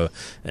to go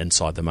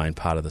inside the main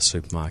part of the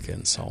supermarket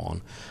and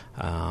so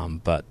on.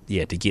 But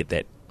to get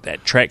that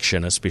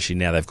traction, especially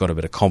now they've got a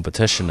bit of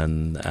competition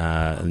in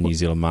the New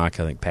Zealand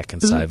market. I think Pack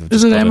and Save have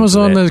is it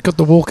Amazon that's got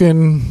the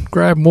walk-in,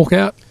 grab and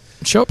walk-out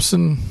shops?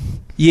 And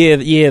they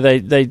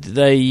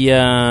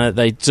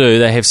do.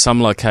 They have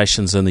some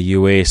locations in the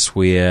US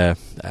where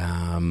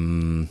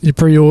you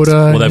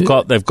pre-order.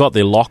 Well, they've got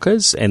their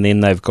lockers, and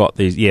then they've got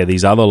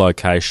these other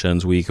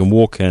locations where you can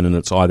walk in and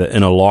it's either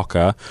in a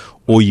locker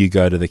or you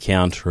go to the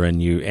counter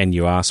and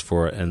you ask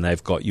for it, and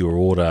they've got your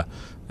order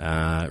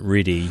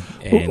ready,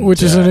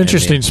 which is an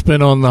interesting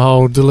spin on the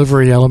whole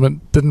delivery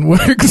element. Didn't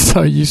work,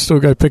 so you still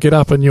go pick it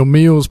up in your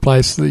meals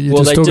place that you're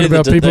just talking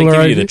about. People they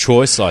give you the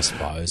choice, I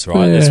suppose,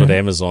 right? Yeah. That's what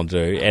Amazon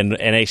do. And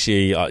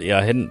actually,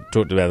 I hadn't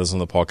talked about this on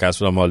the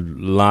podcast, but on my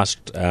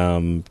last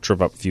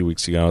trip up a few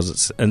weeks ago, I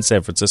was in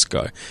San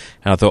Francisco,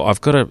 and I thought,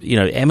 I've got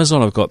to,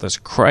 Amazon have got this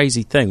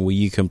crazy thing where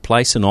you can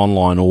place an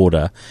online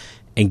order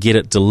and get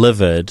it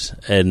delivered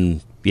in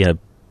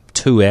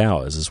 2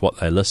 hours is what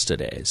they list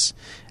it as.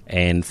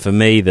 And for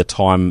me, the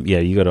time,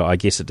 you got to. I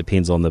guess it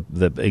depends on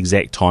the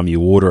exact time you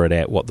order it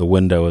at, what the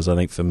window is. I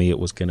think for me, it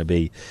was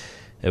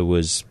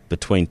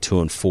between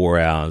 2 and 4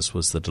 hours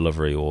was the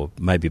delivery, or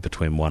maybe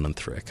between 1 and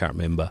 3. I can't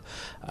remember.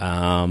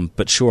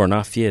 But sure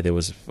enough, there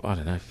was, I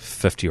don't know,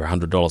 $50 or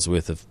 $100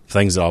 worth of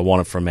things that I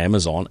wanted from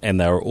Amazon, and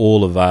they were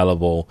all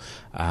available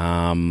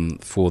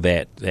for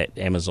that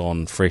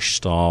Amazon fresh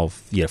style,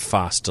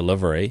 fast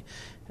delivery.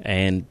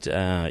 And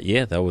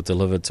they were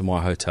delivered to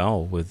my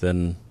hotel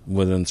within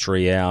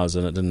 3 hours,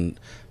 and it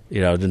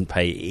didn't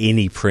pay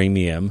any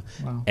premium.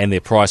 Wow. And their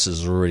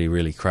prices are really,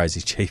 really crazy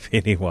cheap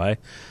anyway.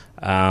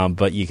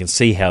 But you can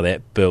see how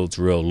that builds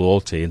real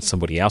loyalty, and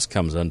somebody else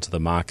comes into the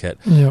market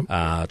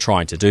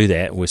trying to do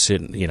that. We're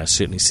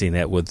certainly seeing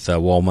that with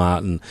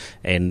Walmart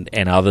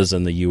and others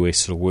in the US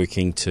sort of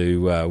working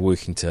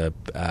to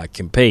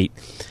compete.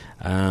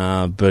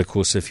 But of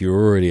course, if you're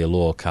already a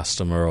loyal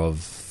customer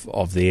of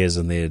theirs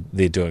and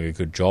they're doing a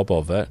good job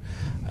of it,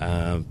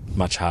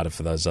 much harder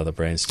for those other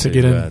brands to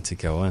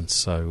go in.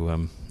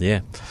 So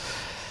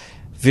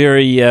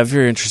very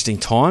very interesting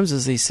times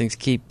as these things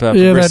keep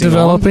progressing. They're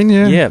developing.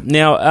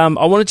 Now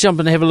I want to jump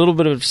and have a little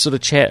bit of sort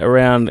of chat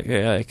around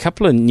a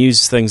couple of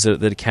news things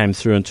that came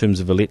through in terms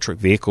of electric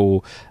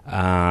vehicle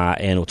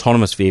and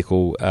autonomous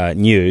vehicle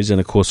news. And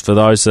of course, for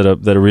those that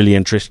are really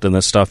interested in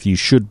this stuff, you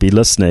should be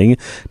listening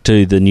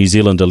to the New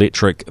Zealand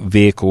Electric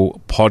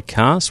Vehicle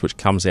podcast, which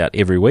comes out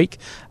every week.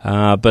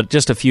 But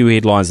just a few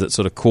headlines that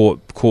sort of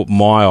caught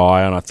my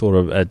eye, and I thought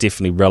are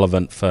definitely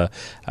relevant for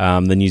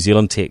the New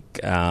Zealand Tech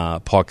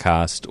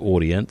podcast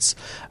audience.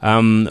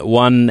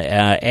 One,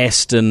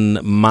 Aston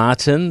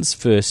Martin's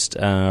first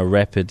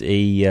Rapid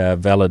E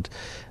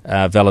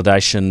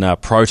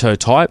validation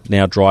prototype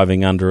now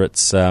driving under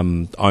its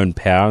own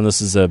power, and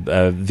this is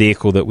a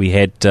vehicle that we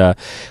had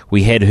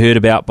heard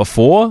about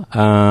before,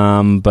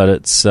 but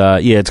it's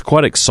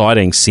quite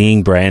exciting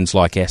seeing brands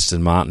like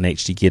Aston Martin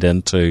actually get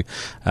into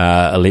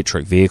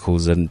electric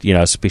vehicles, and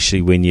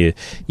especially when you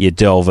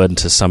delve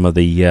into some of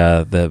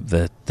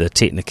the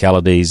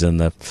technicalities and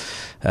the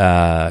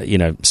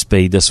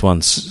speed. This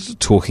one's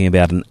talking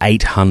about an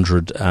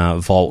 800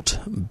 volt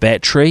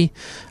battery,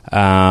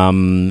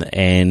 you've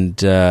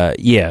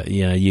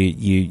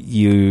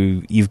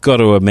got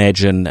to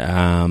imagine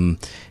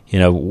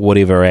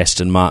whatever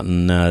Aston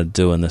Martin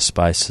do in this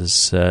space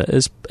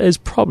is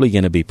probably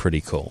going to be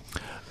pretty cool.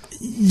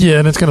 Yeah,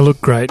 and it's going to look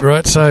great,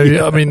 right? So,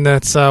 I mean,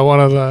 that's one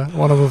of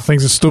the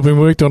things that's still been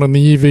worked on in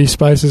the EV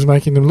space is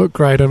making them look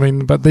great. I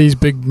mean, but these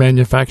big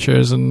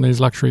manufacturers and these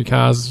luxury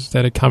cars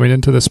that are coming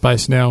into the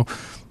space now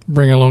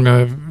bring along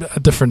a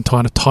different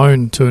kind of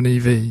tone to an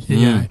EV,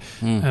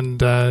 and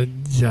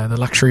the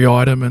luxury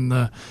item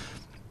and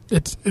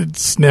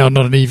it's now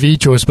not an EV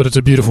choice, but it's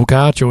a beautiful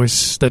car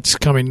choice that's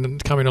coming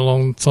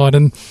alongside,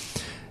 and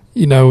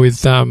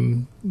with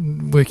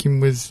working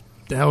with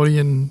Audi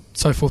and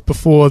so forth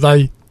before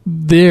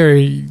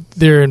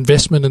their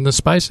investment in the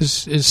space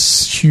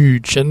is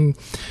huge, and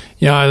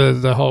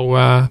the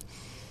whole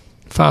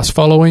fast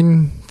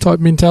following type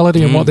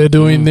mentality and what they're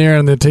doing there,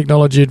 and the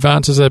technology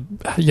advances that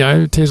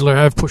Tesla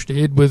have pushed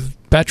ahead with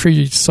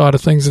battery side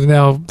of things, and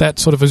now that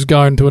sort of is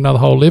going to another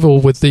whole level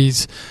with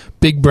these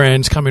big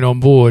brands coming on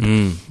board.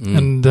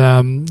 And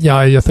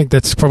I think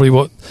that's probably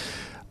what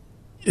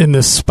in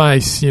this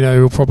space,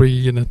 we'll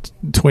probably in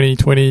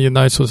 2020 and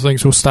those sorts of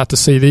things, we'll start to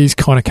see these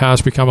kind of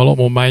cars become a lot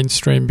more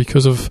mainstream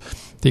because of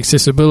the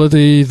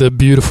accessibility, the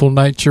beautiful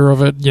nature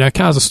of it.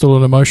 Cars are still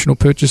an emotional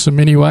purchase in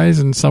many ways,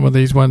 and some of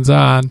these ones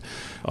are. And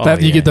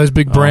you get those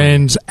big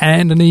brands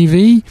and an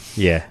EV.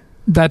 Yeah.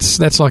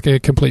 That's like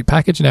a complete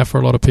package now for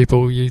a lot of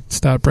people. You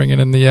start bringing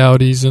in the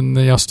Audis and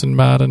the Aston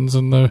Martins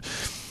and the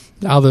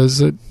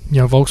others,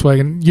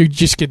 Volkswagen. You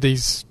just get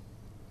these.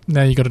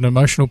 Now you've got an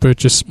emotional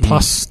purchase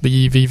plus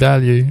the EV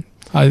value.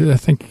 I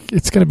think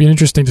it's going to be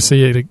interesting to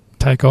see it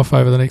take off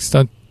over the next.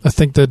 I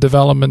think the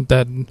development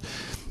that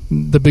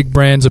the big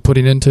brands are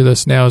putting into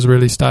this now is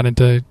really starting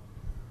to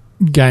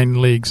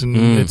gain legs, and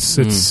I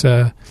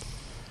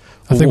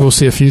think we'll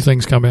see a few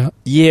things come out.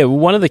 Yeah, well,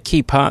 one of the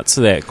key parts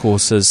of that, of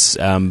course, is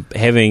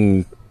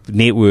having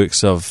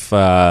networks of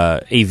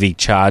EV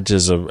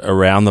chargers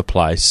around the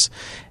place.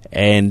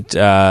 And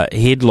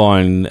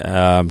headline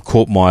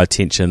caught my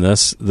attention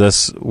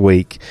this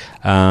week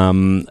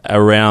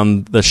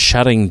around the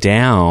shutting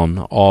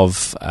down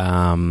of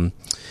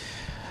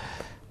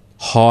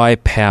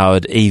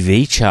high-powered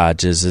EV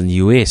chargers in the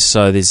US.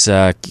 So there's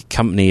a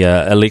company,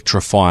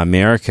 Electrify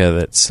America,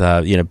 that's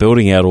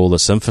building out all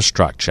this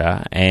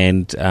infrastructure,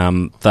 and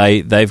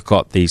they've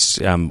got these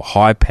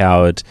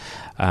high-powered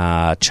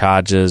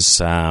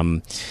chargers.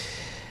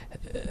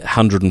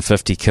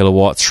 150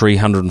 kilowatt,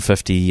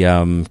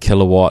 350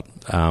 kilowatt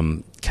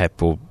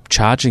capable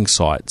charging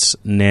sites.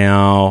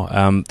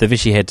 Now, they've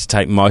actually had to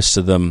take most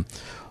of them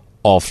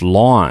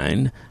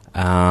offline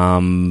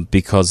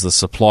because the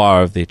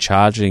supplier of their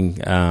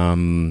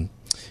charging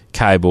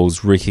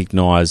cables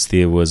recognised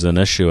there was an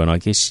issue. And I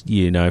guess,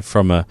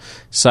 from a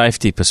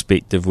safety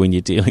perspective, when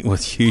you're dealing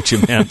with huge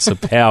amounts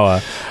of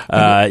power,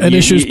 an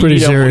issue's pretty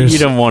serious. You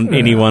don't want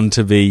anyone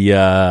to be...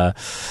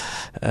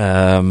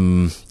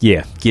 getting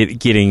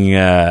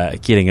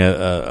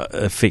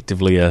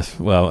effectively a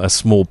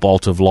small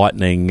bolt of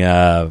lightning,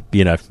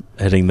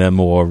 hitting them,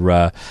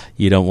 or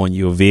you don't want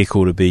your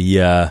vehicle to be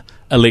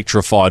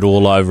electrified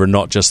all over and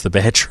not just the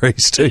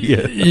batteries, do you?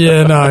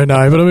 No.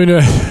 But I mean,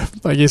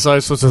 I guess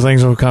those sorts of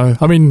things will come.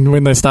 I mean,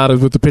 when they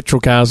started with the petrol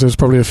cars, there was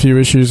probably a few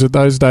issues at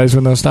those days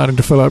when they were starting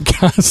to fill up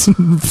cars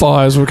and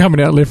fires were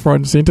coming out left, right,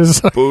 and centre.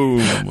 So,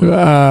 boom.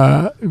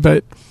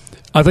 But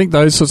I think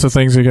those sorts of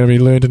things are going to be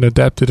learned and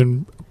adapted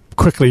and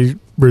quickly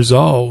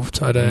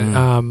resolved. I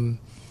don't.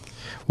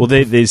 Well,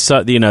 there's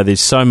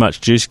so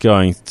much juice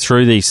going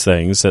through these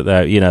things that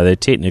they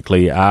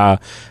technically are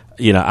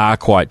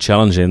quite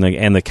challenging,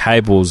 and the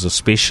cables,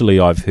 especially,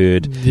 I've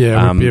heard,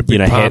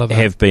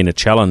 have been a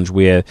challenge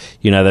where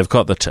they've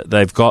got the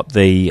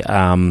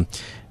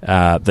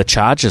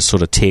charger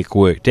sort of tech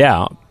worked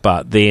out.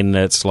 But then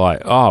it's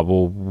like,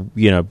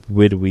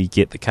 where do we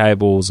get the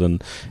cables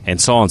and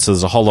so on? So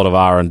there's a whole lot of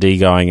R&D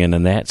going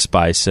in that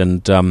space.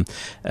 And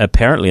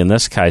apparently in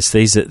this case,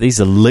 these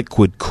are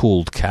liquid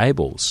cooled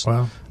cables.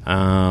 Wow.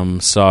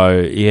 There's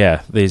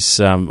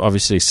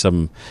obviously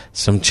some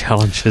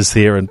challenges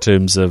there in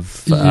terms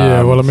of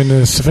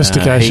the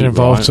sophistication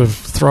involved to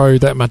throw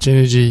that much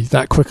energy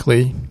that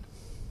quickly.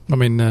 I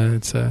mean,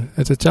 it's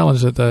a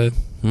challenge that they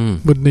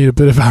would need a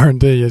bit of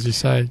R&D, as you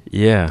say.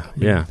 Yeah.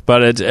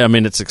 But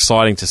it's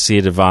exciting to see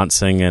it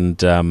advancing, and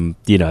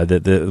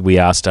that we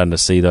are starting to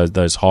see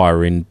those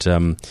higher end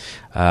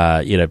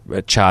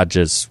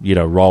chargers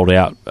rolled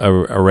out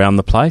around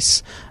the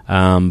place.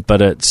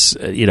 But it's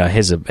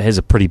has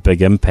a pretty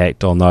big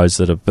impact on those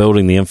that are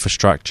building the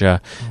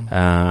infrastructure.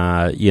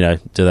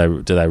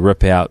 Do they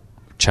rip out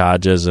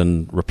chargers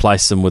and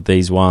replace them with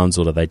these ones,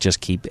 or do they just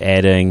keep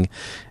adding?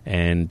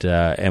 And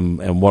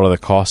what are the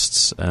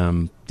costs?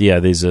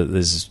 There's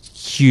a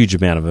huge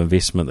amount of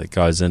investment that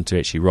goes into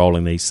actually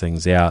rolling these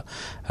things out.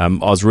 I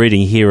was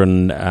reading here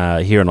in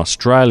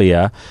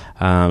Australia,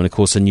 and of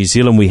course in New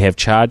Zealand we have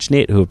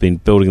ChargeNet, who have been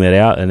building that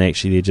out, and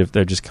actually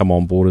they've just come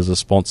on board as a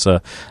sponsor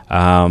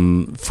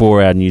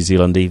for our New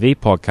Zealand EV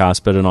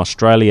podcast. But in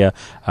Australia,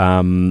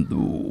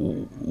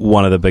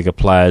 one of the bigger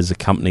players, a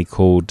company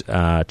called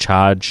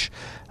ChargeFox,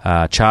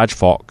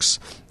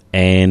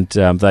 and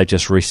they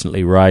just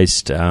recently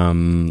raised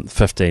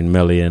 $15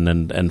 million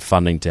in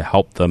funding to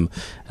help them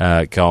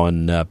go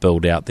and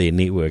build out their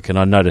network. And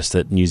I noticed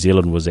that New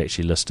Zealand was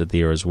actually listed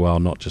there as well,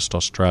 not just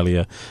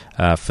Australia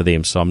for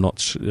them. So I'm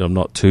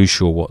not too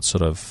sure what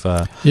sort of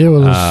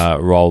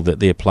role that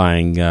they're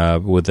playing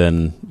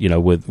within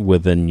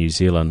New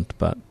Zealand.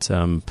 But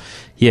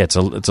it's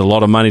a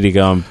lot of money to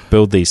go and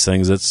build these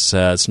things.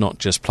 It's not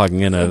just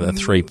plugging in a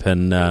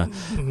 3-pin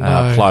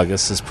plug.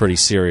 This is pretty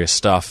serious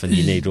stuff, and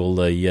you need all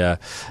the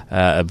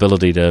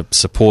ability to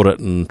support it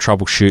and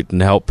troubleshoot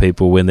and help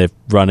people when they've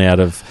run out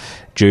of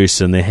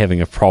juice and they're having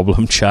a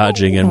problem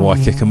charging in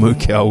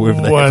Waikakamukau, wherever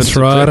they that's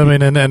right. I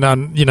mean, and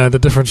the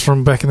difference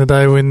from back in the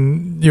day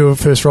when you were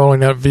first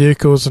rolling out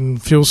vehicles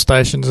and fuel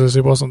stations is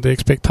there wasn't the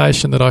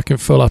expectation that I can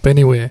fill up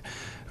anywhere.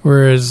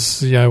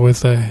 Whereas, with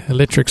the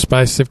electric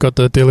space, they've got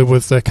to deal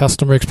with the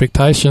customer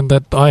expectation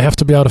that I have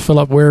to be able to fill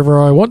up wherever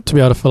I want to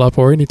be able to fill up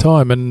or any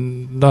time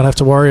and not have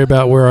to worry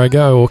about where I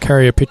go or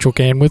carry a petrol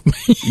can with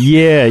me.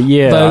 Yeah.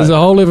 There's a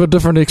whole level of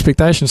different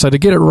expectation. So to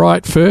get it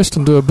right first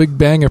and do a big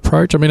bang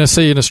approach, I mean, I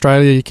see in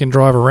Australia you can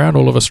drive around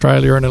all of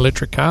Australia in an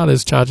electric car.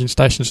 There's charging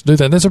stations to do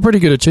that. And that's a pretty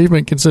good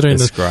achievement considering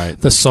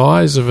the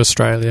size of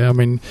Australia. I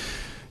mean,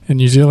 in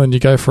New Zealand, you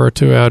go for a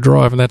 2-hour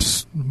drive, and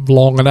that's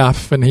long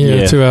enough. And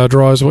here, a 2-hour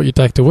drive is what you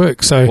take to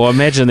work. So, well, I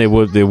imagine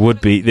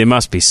there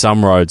must be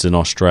some roads in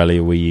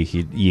Australia where you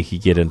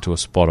could get into a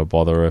spot of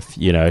bother if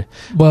Well,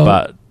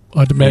 but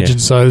I'd imagine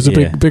so. There's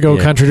a big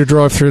old country to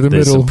drive through the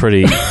There's middle. Some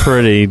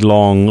pretty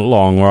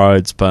long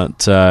roads,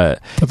 but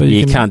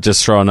you can't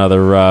just throw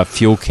another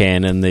fuel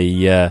can in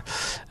the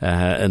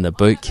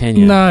boot, can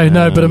you?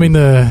 No. But I mean,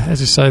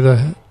 as you say,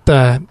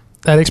 that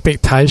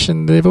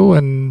expectation level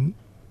and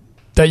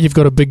that you've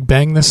got to big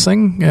bang this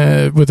thing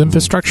with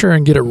infrastructure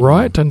and get it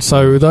right. And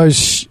so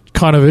those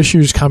kind of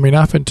issues coming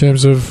up in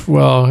terms of,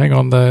 well, hang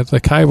on,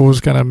 the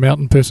cable's going to mount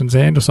in person's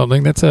hand or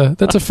something, that's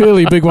a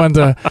fairly big one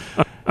to...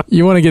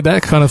 You want to get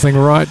that kind of thing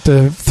right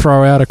to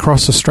throw out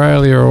across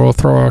Australia or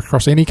throw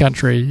across any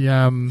country.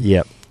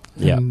 Yep,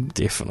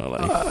 definitely.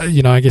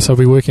 I guess I'll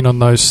be working on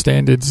those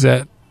standards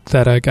that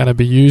are going to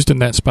be used in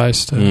that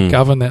space to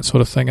govern that sort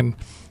of thing.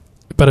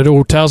 But it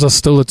all tells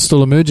us it's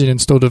still emerging and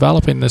still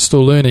developing. They're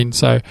still learning.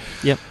 So,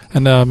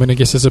 and I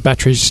guess as the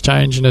batteries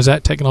change and as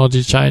that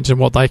technology change and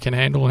what they can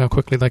handle, how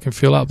quickly they can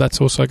fill up, that's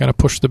also going to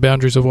push the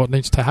boundaries of what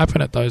needs to happen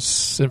at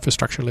those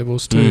infrastructure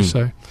levels too.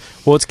 So,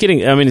 well, it's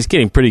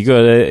getting pretty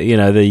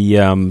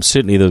good.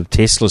 Certainly the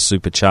Tesla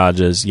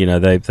superchargers.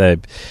 They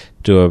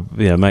do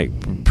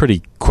make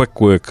pretty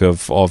quick work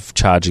of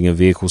charging a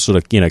vehicle, sort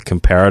of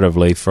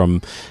comparatively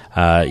from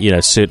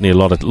certainly a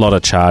lot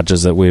of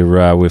chargers that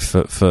we're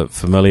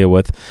familiar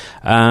with.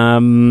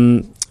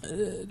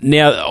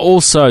 Now,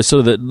 also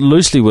sort of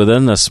loosely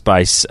within this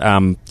space,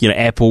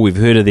 Apple, we've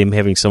heard of them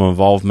having some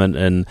involvement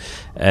in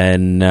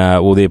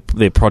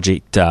their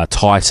Project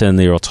Titan,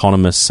 their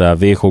autonomous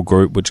vehicle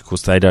group, which of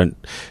course they don't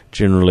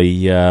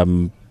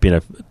generally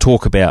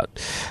talk about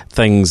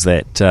things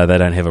that they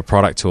don't have a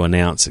product to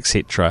announce,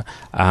 etc.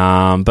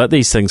 But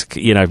these things,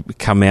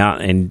 come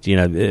out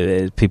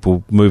and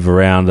people move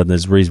around, and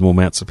there's reasonable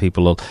amounts of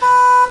people.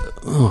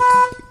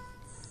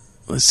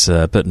 It's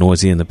a bit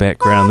noisy in the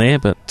background there,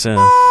 but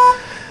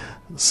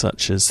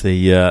such is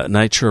the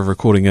nature of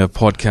recording a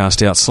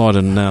podcast outside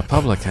in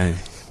public.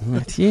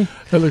 It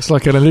looks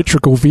like an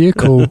electrical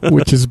vehicle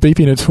which is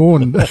beeping its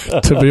horn.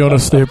 To be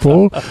honest, there,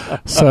 Paul.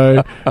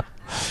 So.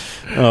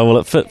 Oh well,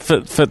 it fits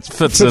in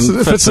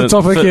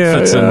topic.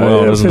 Fits in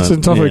well, doesn't it? Fits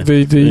in topic.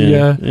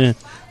 Yeah.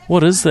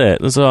 What is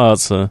that? It's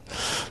a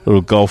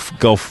little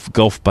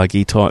golf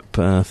buggy type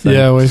thing.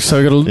 Yeah, we've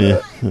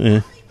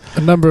got a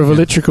number of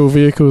electrical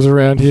vehicles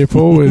around here,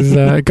 Paul,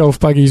 with golf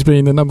buggies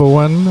being the number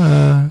one.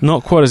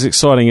 Not quite as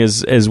exciting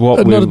as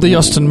what we're... Not the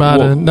Aston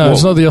Martin.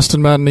 It's not the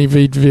Aston Martin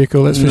EV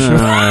vehicle, that's for sure.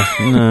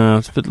 No,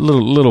 it's a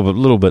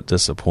little bit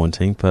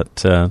disappointing,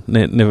 but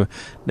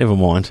never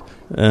mind.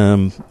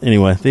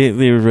 Anyway,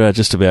 they're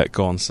just about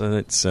gone, so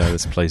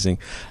that's pleasing.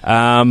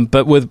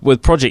 But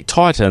with Project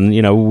Titan,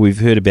 we've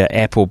heard about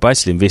Apple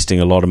basically investing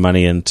a lot of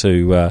money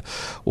into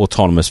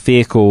autonomous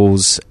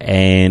vehicles,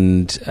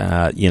 and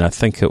I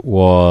think it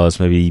was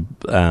maybe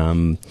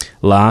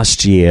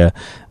last year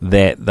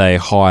that they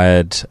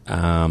hired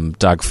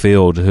Doug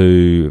Field,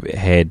 who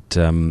had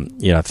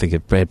I think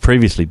it had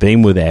previously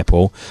been with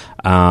Apple,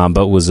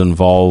 but was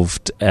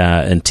involved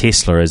in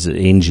Tesla as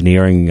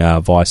engineering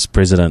vice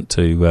president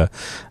to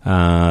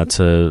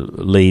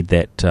lead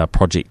that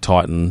Project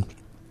Titan.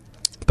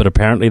 But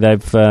apparently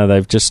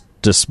they've just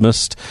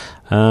dismissed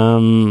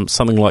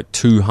something like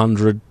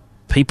 200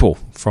 people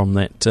from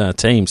that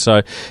team.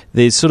 So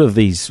there's sort of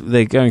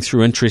they're going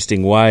through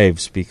interesting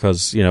waves,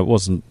 because it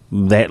wasn't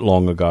that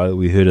long ago that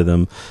we heard of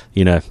them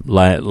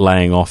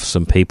laying off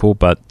some people,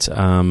 but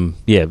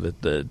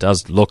it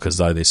does look as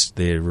though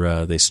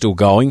they're still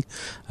going,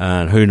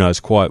 and who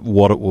knows quite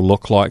what it will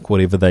look like,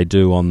 whatever they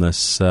do on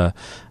this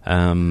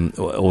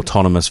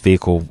autonomous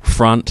vehicle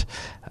front.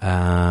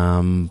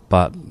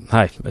 But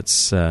hey,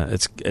 it's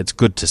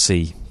good to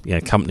see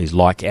companies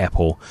like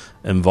Apple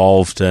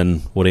involved in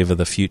whatever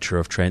the future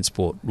of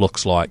transport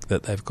looks like,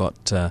 that they've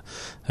got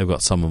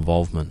some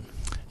involvement.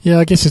 Yeah,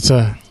 I guess it's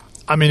a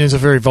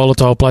very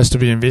volatile place to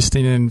be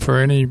investing in for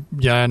any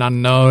an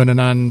unknown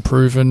and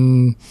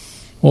unproven,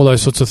 all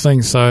those sorts of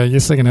things. So I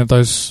guess they can have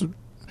those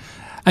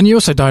And you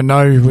also don't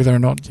know whether or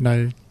not,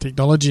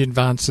 technology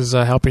advances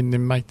are helping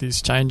them make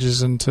these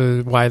changes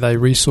into the way they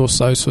resource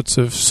those sorts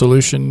of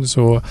solutions,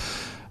 or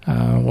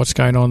what's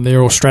going on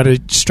there, or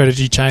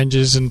strategy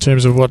changes in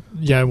terms of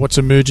what's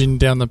emerging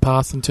down the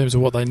path in terms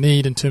of what they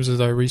need in terms of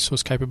their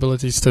resource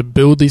capabilities to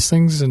build these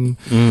things. And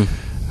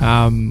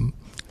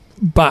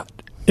but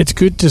it's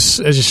good to, as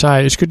you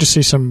say, it's good to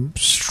see some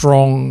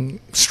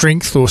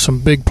strength or some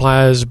big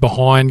players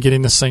behind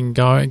getting this thing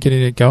going,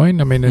 getting it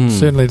going. I mean, it's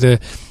certainly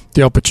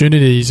the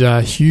opportunities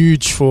are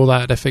huge for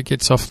that if it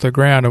gets off the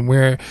ground,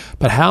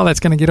 but how that's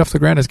going to get off the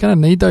ground is going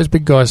to need those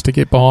big guys to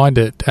get behind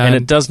it, and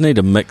it does need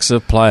a mix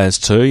of players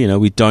too.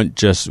 We don't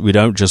just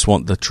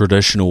want the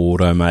traditional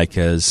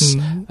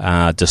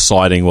automakers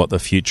deciding what the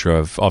future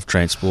of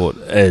transport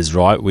is.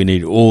 Right, we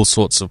need all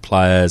sorts of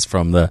players,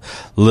 from the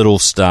little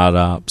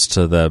startups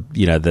to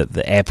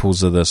the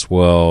Apples of this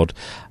world.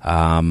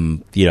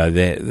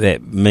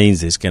 That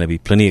means there's going to be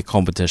plenty of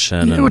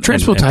competition and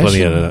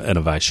plenty of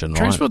innovation.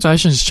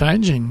 Transportation's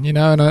changing,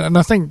 and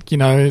I think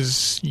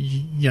as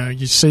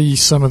you see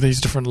some of these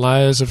different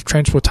layers of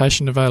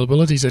transportation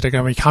availabilities that are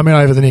going to be coming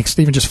over the next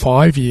even just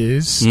 5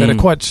 years that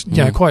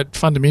are quite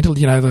fundamental.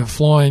 The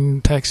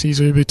flying taxis,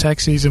 Uber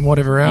taxis, and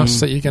whatever else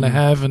that you're going to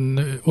have,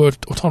 and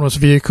autonomous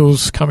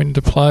vehicles coming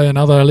into play, and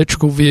other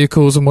electrical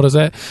vehicles, and what is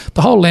that?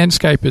 The whole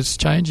landscape is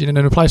changing, and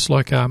in a place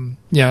like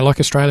like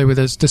Australia, where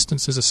those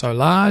distances are so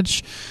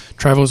large,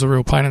 travel's a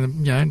real pain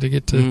in the, to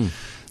get to.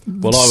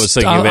 Well, I was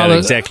thinking about it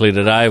exactly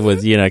today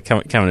with,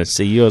 coming to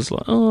see you. I was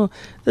like,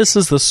 this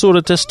is the sort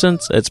of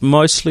distance. It's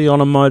mostly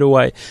on a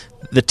motorway.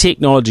 The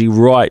technology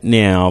right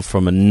now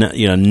from a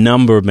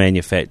number of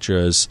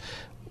manufacturers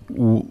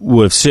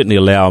would certainly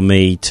allow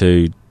me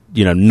to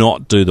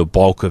not do the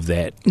bulk of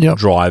that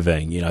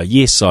driving.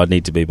 Yes, I'd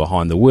need to be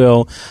behind the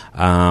wheel,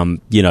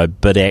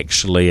 but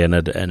actually an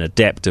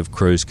adaptive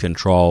cruise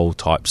control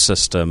type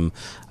system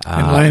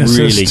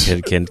really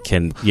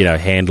can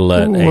handle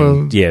it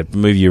and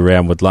move you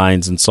around with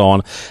lanes and so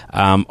on.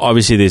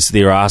 Obviously,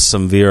 there are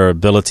some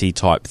variability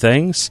type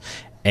things.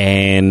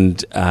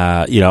 And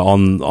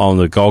on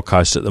the Gold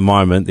Coast at the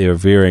moment, there are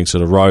varying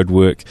sort of road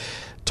work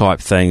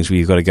type things where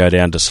you've got to go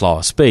down to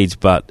slower speeds,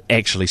 but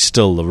actually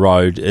still the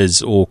road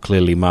is all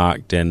clearly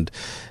marked, and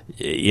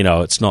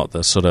it's not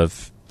the sort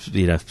of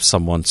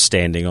someone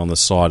standing on the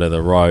side of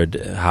the road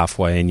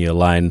halfway in your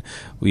lane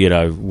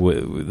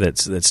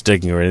that's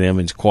digging or anything. I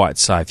mean, it's quite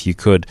safe. You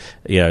could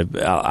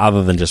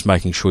other than just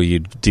making sure you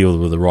deal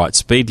with the right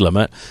speed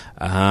limit,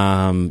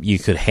 you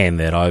could hand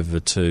that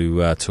over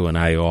to an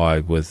AI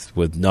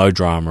with no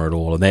drama at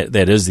all, and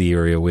that is the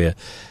area where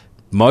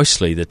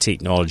mostly the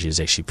technology is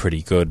actually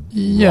pretty good.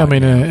 Yeah,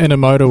 right, in a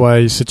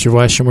motorway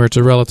situation where it's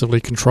a relatively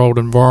controlled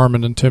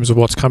environment in terms of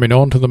what's coming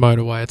onto the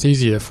motorway, it's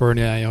easier for an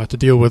AI to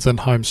deal with in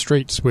home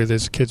streets where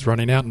there's kids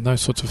running out and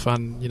those sorts of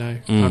fun,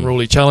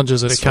 unruly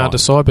challenges that it can't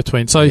decide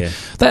between. So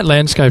that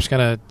landscape's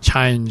going to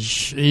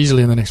change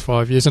easily in the next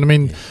 5 years.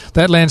 And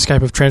that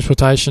landscape of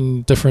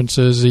transportation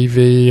differences,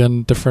 EV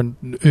and different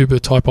Uber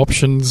type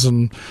options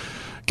and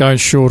going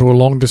short or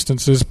long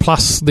distances,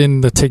 plus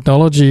then the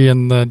technology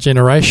and the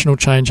generational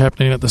change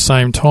happening at the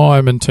same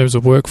time in terms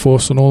of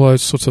workforce and all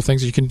those sorts of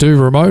things you can do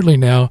remotely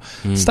now,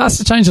 starts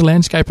to change the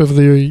landscape of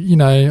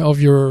of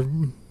your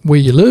where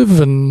you live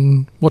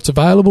and what's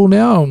available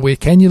now and where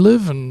can you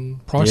live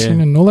and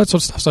pricing and all that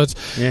sort of stuff. So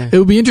it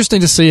will be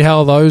interesting to see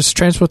how those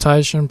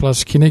transportation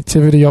plus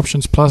connectivity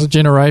options plus a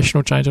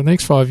generational change in the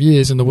next 5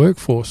 years in the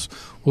workforce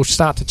will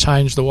start to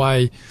change the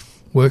way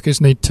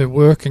workers need to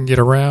work and get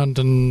around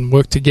and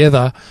work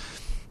together.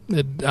 I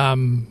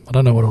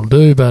don't know what it'll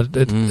do, but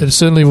it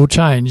certainly will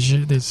change.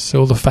 There's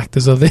all the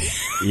factors are there.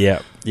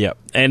 Yeah,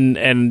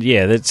 and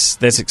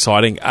that's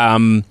exciting.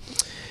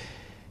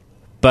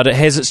 But it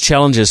has its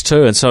challenges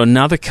too. And so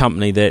another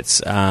company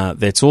that's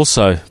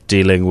also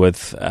dealing with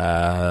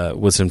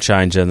some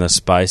change in this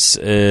space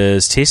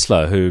is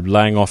Tesla, who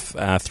laying off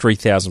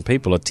 3,000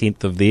 people, a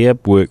tenth of their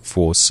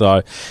workforce.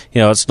 So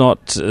it's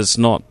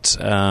not.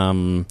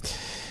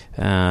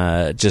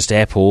 Just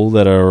Apple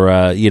that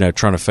are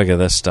trying to figure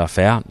this stuff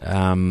out.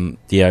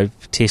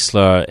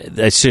 Tesla,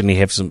 they certainly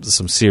have some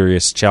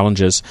serious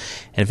challenges.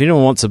 And if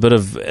anyone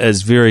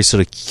is very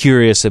sort of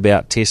curious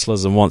about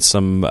Teslas and wants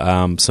some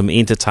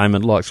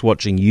entertainment, likes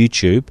watching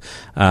YouTube,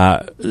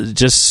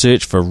 just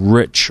search for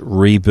Rich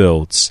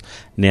Rebuilds.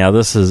 Now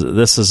this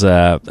is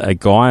a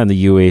guy in the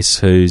US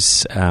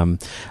who's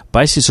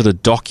basically sort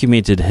of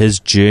documented his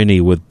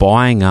journey with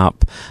buying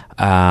up.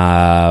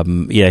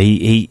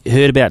 He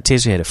heard about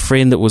Tesla. He had a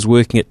friend that was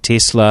working at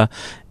Tesla,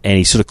 and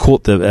he sort of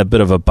caught a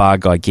bit of a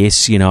bug, I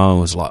guess, and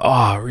was like,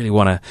 I really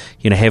want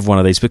to, have one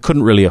of these, but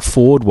couldn't really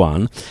afford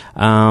one.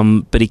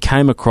 But he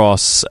came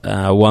across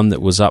one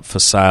that was up for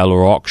sale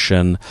or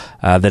auction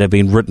that had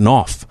been written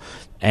off.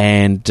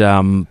 And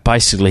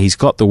basically, he's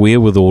got the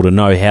wherewithal to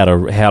know how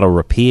to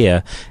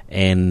repair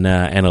and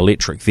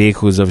electric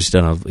vehicles. Obviously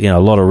done a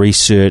lot of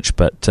research,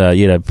 but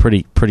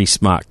pretty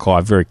smart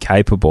guy, very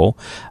capable,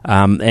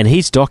 and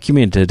he's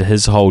documented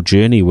his whole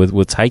journey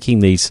with taking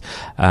these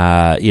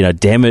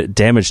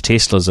damaged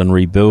Teslas and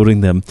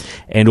rebuilding them,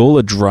 and all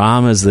the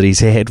dramas that he's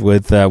had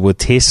with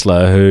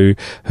Tesla,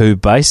 who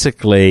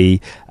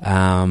basically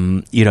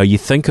you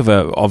think of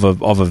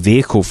a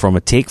vehicle from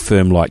a tech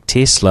firm like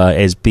Tesla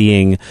as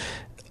being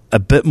a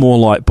bit more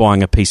like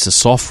buying a piece of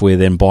software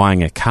than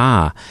buying a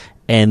car.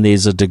 And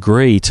there's a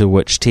degree to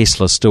which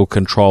Tesla still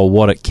control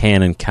what it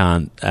can and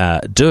can't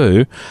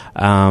do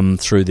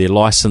through their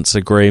license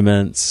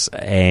agreements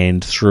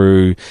and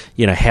through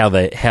how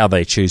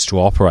they choose to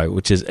operate,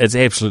 which is it's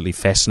absolutely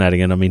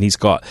fascinating. And I mean, he's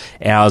got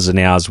hours and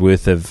hours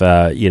worth of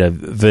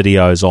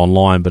videos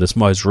online, but his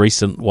most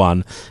recent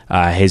one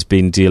has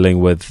been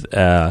dealing with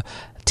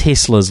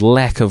Tesla's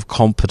lack of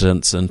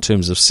competence in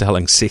terms of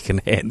selling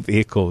second-hand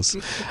vehicles,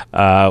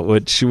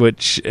 which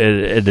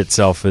in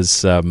itself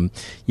is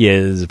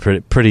is a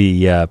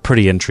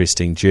pretty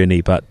interesting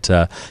journey. But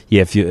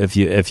if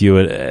you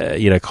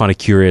were kind of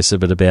curious a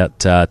bit about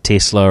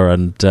Tesla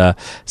and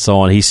so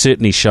on, he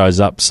certainly shows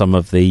up some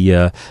of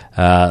the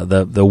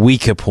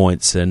weaker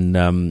points in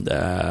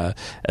the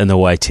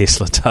way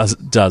Tesla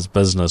does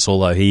business.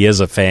 Although he is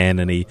a fan,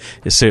 and he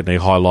certainly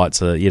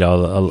highlights a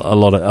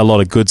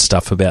lot of good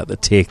stuff about the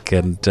tech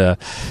and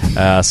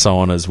so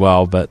on as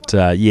well. But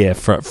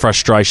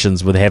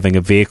frustrations with having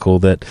a vehicle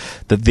that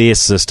their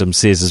system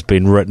says has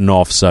been written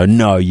off. So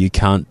no, you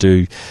can't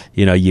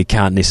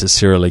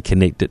necessarily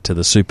connect it to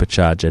the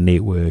supercharger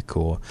network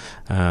or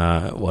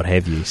what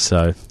have you.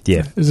 So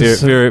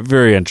very,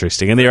 very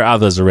interesting. And there are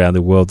others around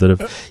the world that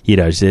have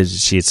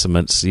shared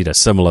some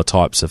similar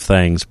types of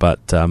things.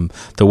 But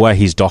the way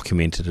he's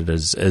documented it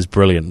is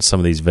brilliant. Some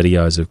of these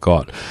videos have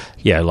got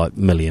like 1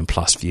 million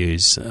plus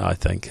views, I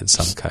think, in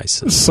some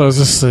cases. So is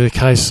this the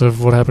case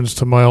of what happens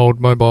to my old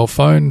mobile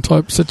phone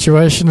type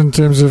situation in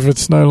terms of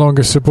it's no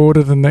longer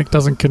supported and that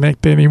doesn't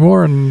connect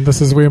anymore, and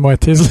this is where my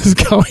Tesla's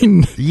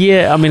going?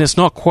 Yeah, I mean, it's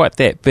not quite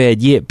that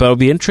bad yet, but it'll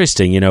be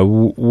interesting.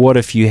 What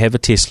if you have a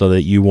Tesla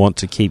that you want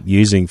to keep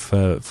using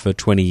for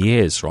 20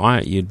 years,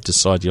 right? You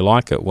decide you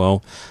like it.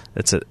 Well,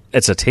 it's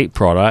a tech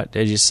product,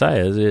 as you say.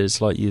 It's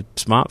like your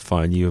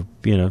smartphone.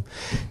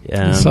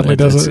 Suddenly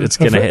it's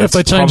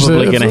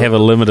probably going to have a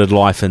limited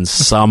life in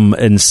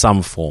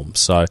some form.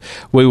 So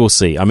we will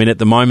see. I mean, at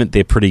the moment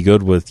they're pretty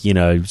good with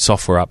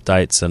software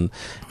updates and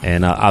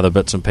other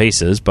bits and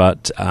pieces.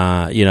 But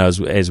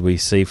as we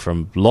see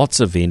from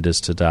lots of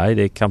vendors today,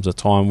 there comes a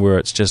time where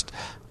it's just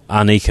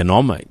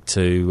uneconomic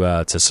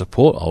to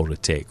support older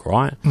tech,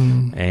 right?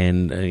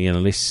 And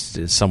unless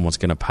someone's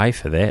going to pay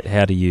for that,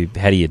 how do you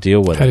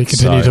deal with it? How do you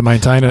continue to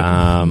maintain it?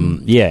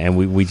 And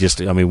we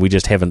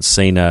just haven't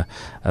seen a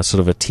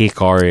sort of a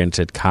tech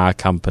oriented car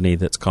company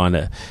that's kind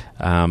of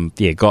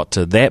got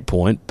to that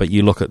point. But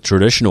you look at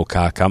traditional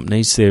car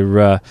companies,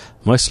 they're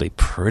mostly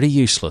pretty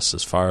useless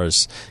as far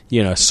as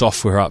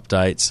software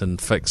updates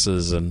and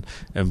fixes and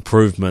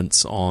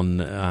improvements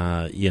on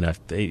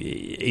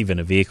even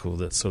a vehicle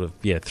that's sort of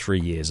 3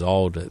 years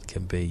old. It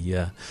can be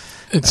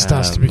it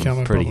starts to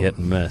become pretty hit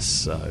and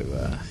miss.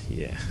 So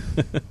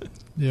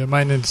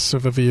maintenance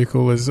of a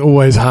vehicle is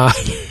always hard.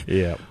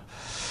 Yeah.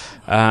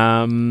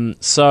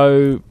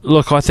 So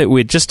look, I think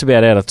we're just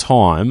about out of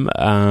time.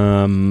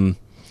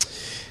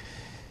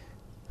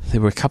 There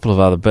were a couple of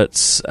other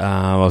bits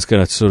I was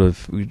going to sort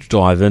of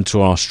dive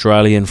into on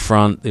Australian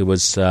front. There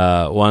was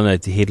one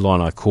at the headline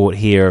I caught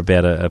here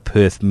about a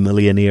Perth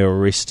millionaire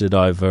arrested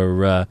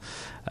over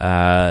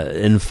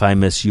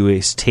infamous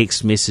US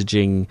text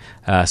messaging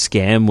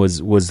scam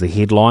was the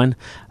headline.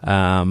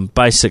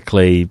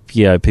 Basically,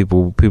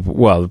 people.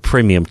 Well, the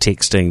premium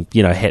texting,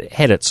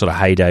 had its sort of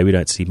heyday. We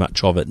don't see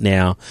much of it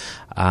now.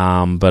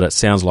 But it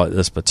sounds like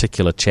this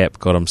particular chap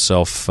got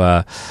himself,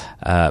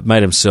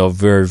 made himself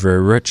very,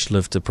 very rich,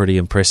 lived a pretty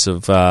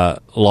impressive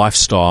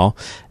lifestyle.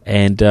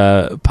 And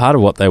part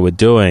of what they were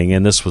doing,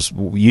 and this was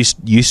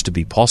used to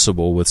be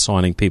possible with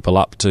signing people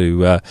up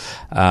to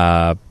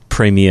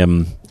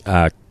premium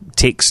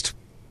text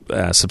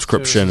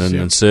subscription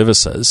and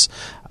services,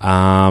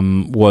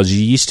 was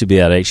you used to be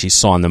able to actually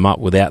sign them up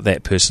without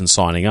that person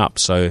signing up.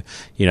 So,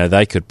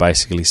 they could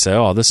basically say,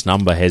 oh, this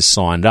number has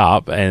signed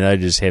up, and they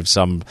just have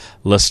some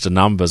list of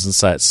numbers and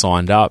say it's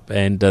signed up,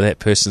 and that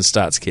person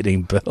starts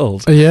getting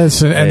billed.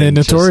 Yes, and they're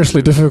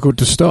notoriously difficult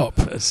to stop.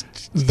 It's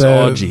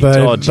dodgy. They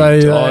are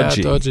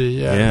dodgy.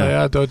 Yeah, they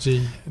are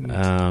dodgy.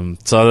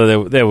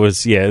 So there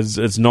was,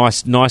 it's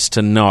nice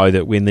to know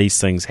that when these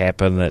things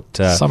happen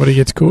that somebody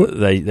gets caught.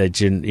 They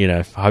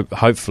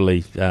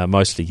hopefully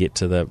mostly get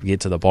to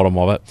the bottom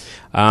of it.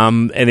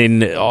 And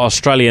then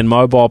Australian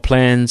mobile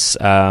plans,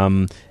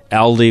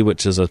 Aldi,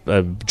 which is a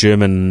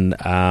German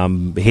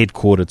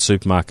headquartered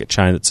supermarket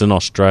chain that's in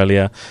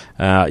Australia.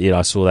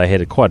 I saw they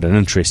had quite an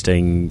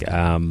interesting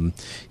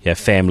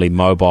family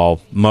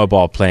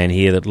mobile plan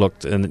here that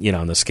looked, in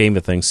the scheme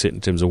of things,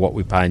 in terms of what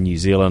we pay in New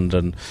Zealand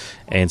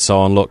and so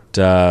on, looked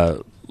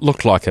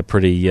looked like a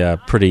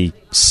pretty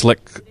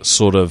slick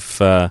sort of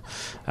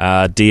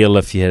deal.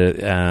 If you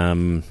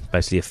had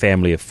basically a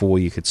family of 4,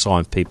 you could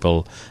sign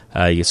people.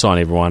 You could sign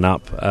everyone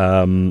up.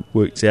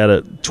 Works out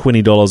at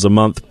 $20 a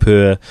month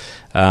per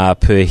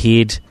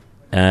head.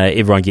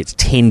 Everyone gets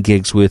 10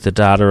 gigs worth of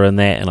data in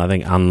that, and I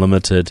think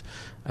unlimited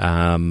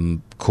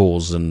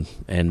calls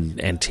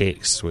and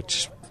texts,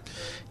 which,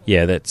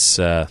 yeah,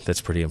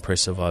 that's pretty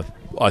impressive.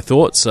 I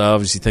thought so.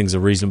 Obviously, things are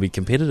reasonably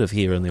competitive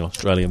here in the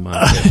Australian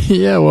market.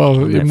 Yeah, well,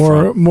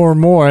 more and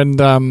more,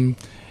 and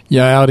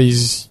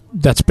Audi's,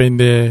 that's been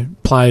their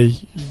play.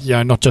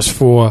 Not just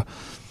for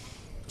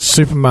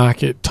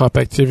supermarket type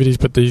activities,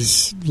 but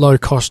these low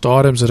cost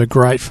items that are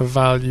great for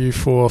value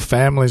for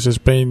families has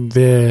been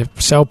their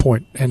sell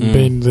point and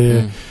been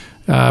their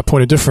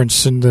point of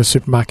difference in the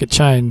supermarket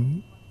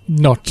chain.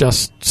 Not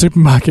just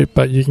supermarket,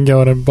 but you can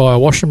go in and buy a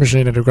washing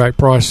machine at a great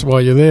price while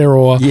you're there,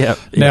 or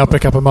now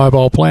pick up a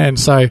mobile plan.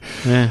 So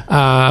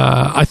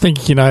I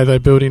think, they're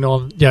building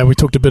on, we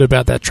talked a bit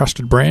about that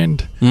trusted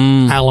brand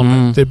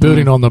element. They're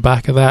building on the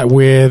back of that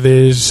where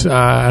there's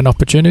an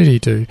opportunity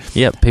to.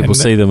 Yeah, people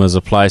see them as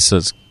a place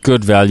that's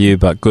good value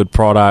but good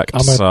product.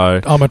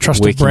 I'm a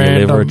trusted brand.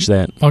 You leverage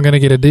that? I'm going to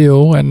get a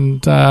deal,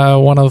 and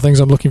one of the things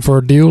I'm looking for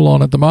a deal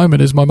on at the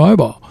moment is my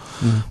mobile.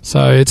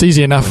 So it's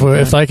easy enough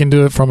if they can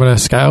do it from a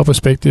scale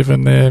perspective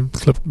and they're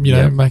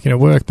making it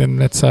work, then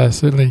that's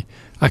certainly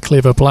a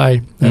clever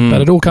play.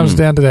 But it all comes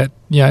down to that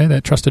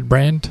that trusted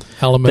brand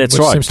element. That's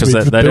right, because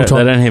they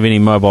don't have any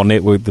mobile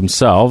network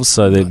themselves,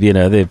 so they're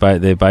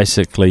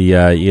basically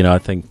I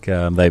think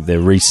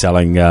they're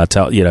reselling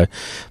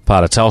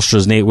part of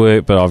Telstra's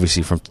network, but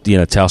obviously from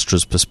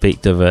Telstra's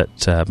perspective,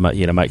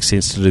 it makes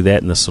sense to do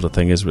that, and this sort of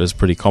thing is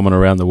pretty common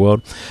around the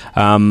world.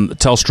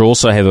 Telstra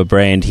also have a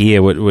brand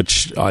here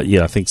which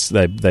I think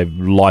they've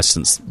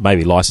licensed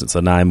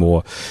the name,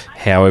 or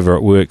however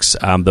it works,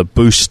 the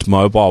Boost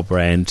mobile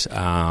brand,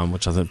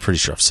 which I'm pretty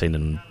sure I've seen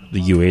in the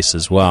US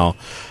as well,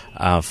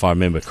 if I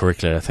remember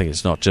correctly. I think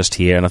it's not just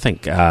here, and I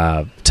think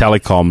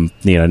Telecom,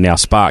 now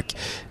Spark,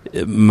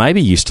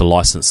 maybe used to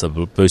license the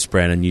Boost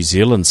brand in New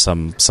Zealand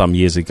some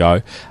years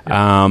ago,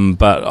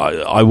 but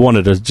I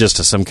wanted to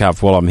SIM card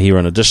while I'm here,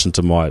 in addition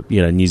to my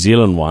New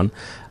Zealand one,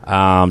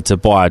 to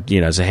buy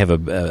to have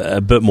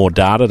a bit more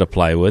data to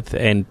play with,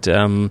 and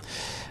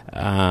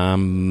I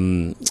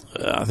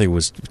think it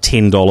was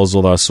 $10,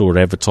 although I saw it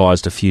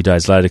advertised a few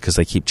days later because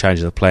they keep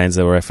changing the plans.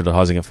 They were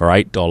advertising it for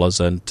 $8,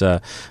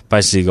 and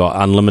basically got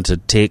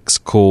unlimited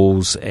text,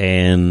 calls,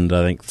 and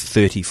I think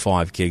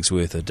 35 gigs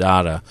worth of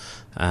data.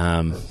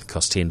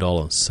 Cost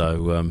 $10.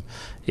 So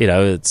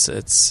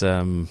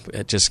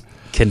it just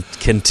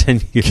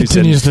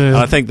continues to.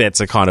 I think that's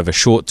a kind of a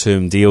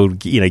short-term deal.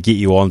 Get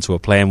you onto a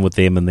plan with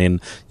them, and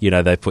then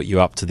they put you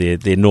up to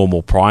their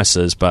normal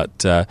prices.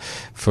 But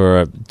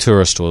for a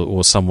tourist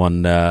or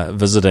someone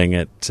visiting,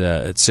 it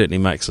certainly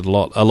makes it a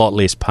lot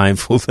less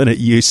painful than it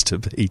used to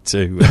be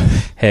to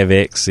have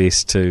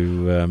access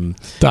to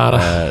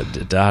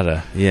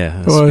data.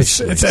 Yeah. Well, it's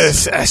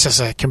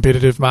just a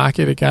competitive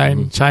market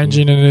again,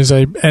 changing, and as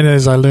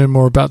I learn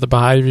more about the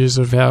behaviours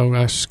of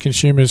how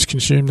consumers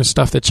consume the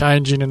stuff, they're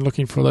changing and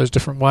looking for those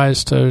different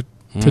ways to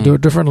do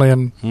it differently,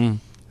 and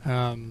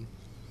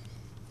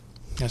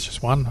that's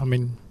just one. I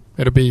mean,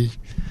 it'll be.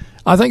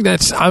 I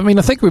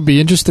think we'd be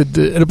interested.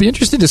 It'll be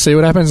interesting to see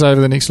what happens over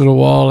the next little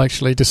while,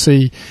 actually, to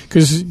see,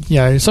 because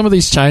some of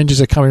these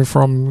changes are coming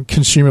from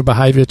consumer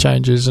behaviour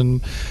changes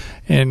and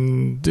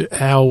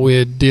how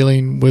we're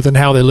dealing with and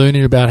how they're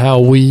learning about how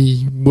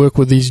we work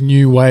with these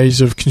new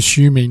ways of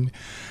consuming.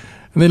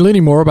 And they're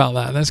learning more about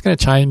that, and that's going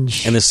to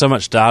change. And there's so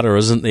much data,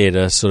 isn't there,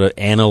 to sort of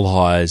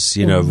analyse,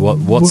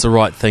 what's the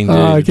right thing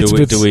to do?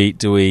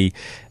 Do we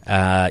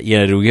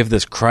give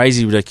this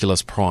crazy,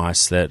 ridiculous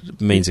price that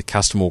means a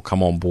customer will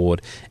come on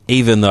board,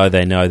 even though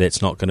they know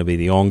that's not going to be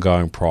the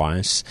ongoing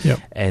price? Yep.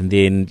 And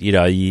then,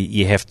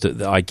 you have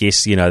to, I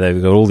guess,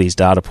 they've got all these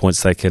data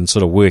points they can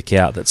sort of work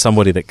out that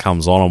somebody that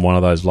comes on one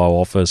of those low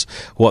offers,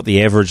 what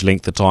the average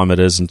length of time it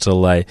is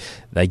until they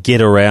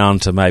get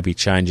around to maybe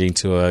changing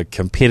to a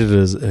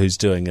competitor who's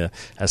doing a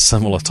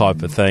similar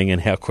type of thing, and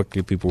how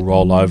quickly people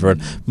roll over.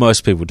 And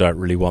most people don't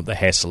really want the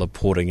hassle of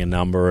porting a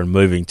number and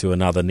moving to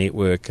another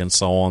network and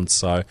so on.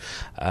 So,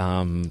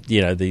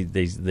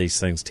 these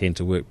things tend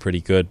to work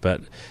pretty good,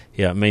 but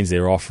it means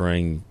they're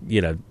offering,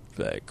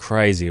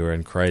 crazier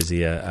and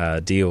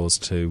crazier deals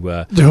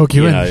to hook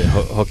you in.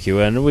 Hook you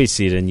in. And we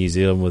see it in New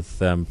Zealand with,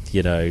 the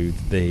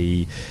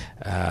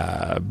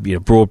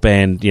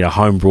broadband,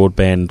 home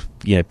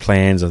broadband,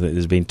 plans. I think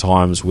there's been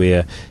times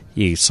where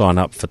you sign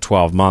up for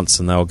 12 months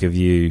and they'll give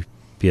you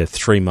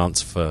 3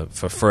 months for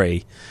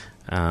free.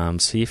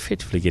 So you're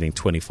effectively getting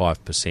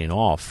 25%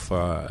 off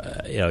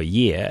for a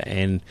year,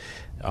 and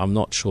I'm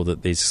not sure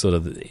that there's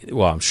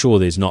I'm sure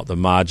there's not the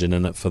margin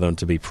in it for them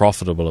to be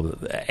profitable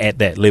at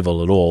that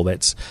level at all.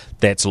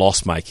 That's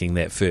loss making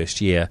that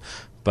first year.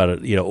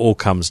 But it, all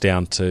comes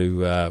down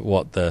to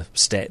what the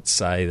stats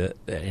say,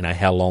 that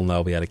how long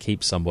they'll be able to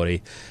keep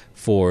somebody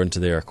for into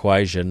their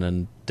equation,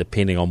 and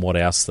depending on what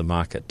else the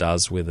market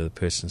does, whether the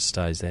person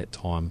stays that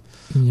time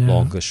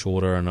longer,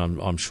 shorter, and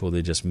I'm sure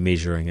they're just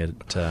measuring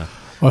it.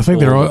 I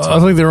think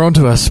they're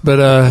onto us, but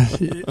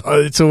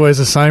it's always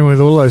the same with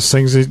all those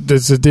things.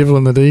 There's the devil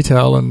in the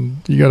detail, and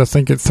you got to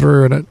think it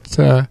through. And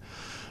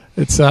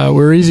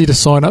we're easy to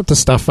sign up to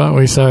stuff, aren't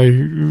we?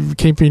 So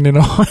keeping an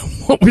eye on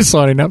what we're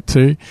signing up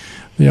to.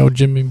 The old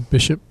Jimmy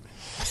Bishop.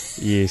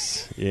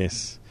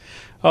 Yes.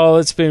 Oh,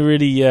 it's been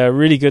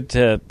really good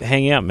to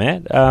hang out,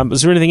 Matt.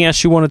 Is there anything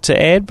else you wanted to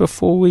add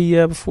before we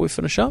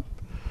finish up?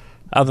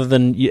 Other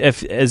than,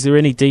 is there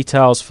any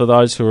details for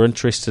those who are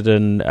interested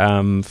in,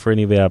 for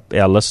any of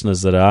our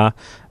listeners that are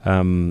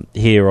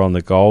here on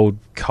the Gold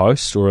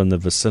Coast or in the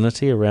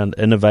vicinity around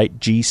Innovate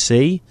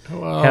GC?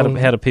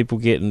 How do people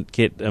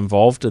get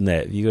involved in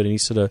that? Have you got any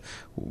sort of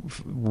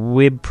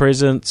web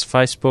presence,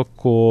 Facebook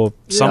or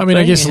something?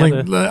 I guess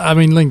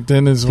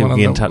LinkedIn is people one of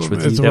get the in touch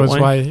with you that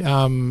way.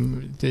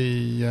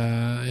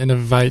 The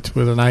Innovate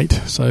with an 8,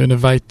 so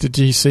Innovate the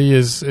GC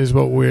is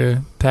what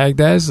we're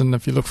tagged as, and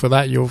if you look for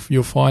that,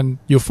 you'll find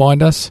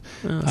us.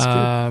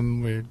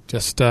 We're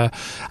just at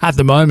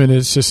the moment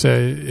it's just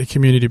a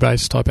community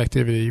based type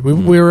activity.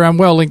 We're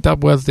well linked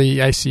up with the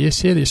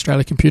ACS here, the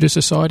Australia Computer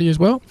Society as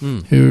well,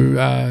 who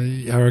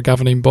are a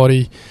governing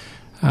body.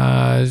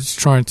 Is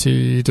trying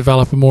to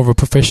develop more of a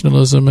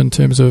professionalism in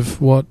terms of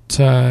what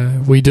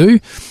we do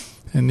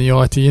in the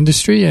IT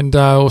industry, and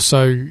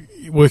also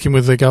working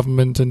with the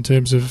government in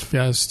terms of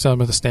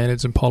some of the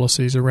standards and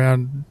policies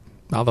around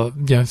other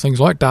things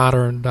like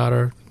data and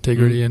data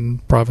integrity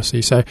and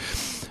privacy. So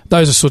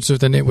those are sorts of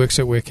the networks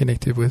that we're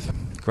connected with.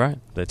 Great,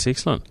 that's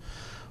excellent.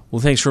 Well,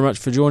 thanks very much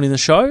for joining the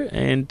show,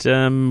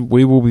 and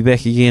we will be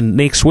back again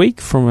next week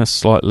from a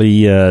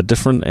slightly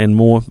different and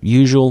more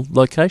usual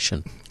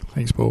location.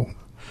 Thanks, Paul.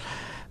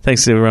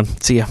 Thanks, everyone.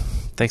 See ya.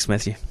 Thanks,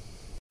 Matthew.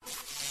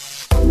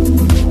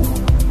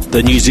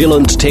 The New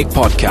Zealand Tech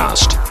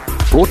Podcast,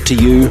 brought to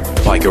you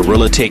by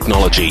Gorilla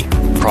Technology,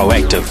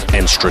 proactive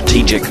and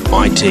strategic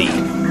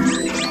IT.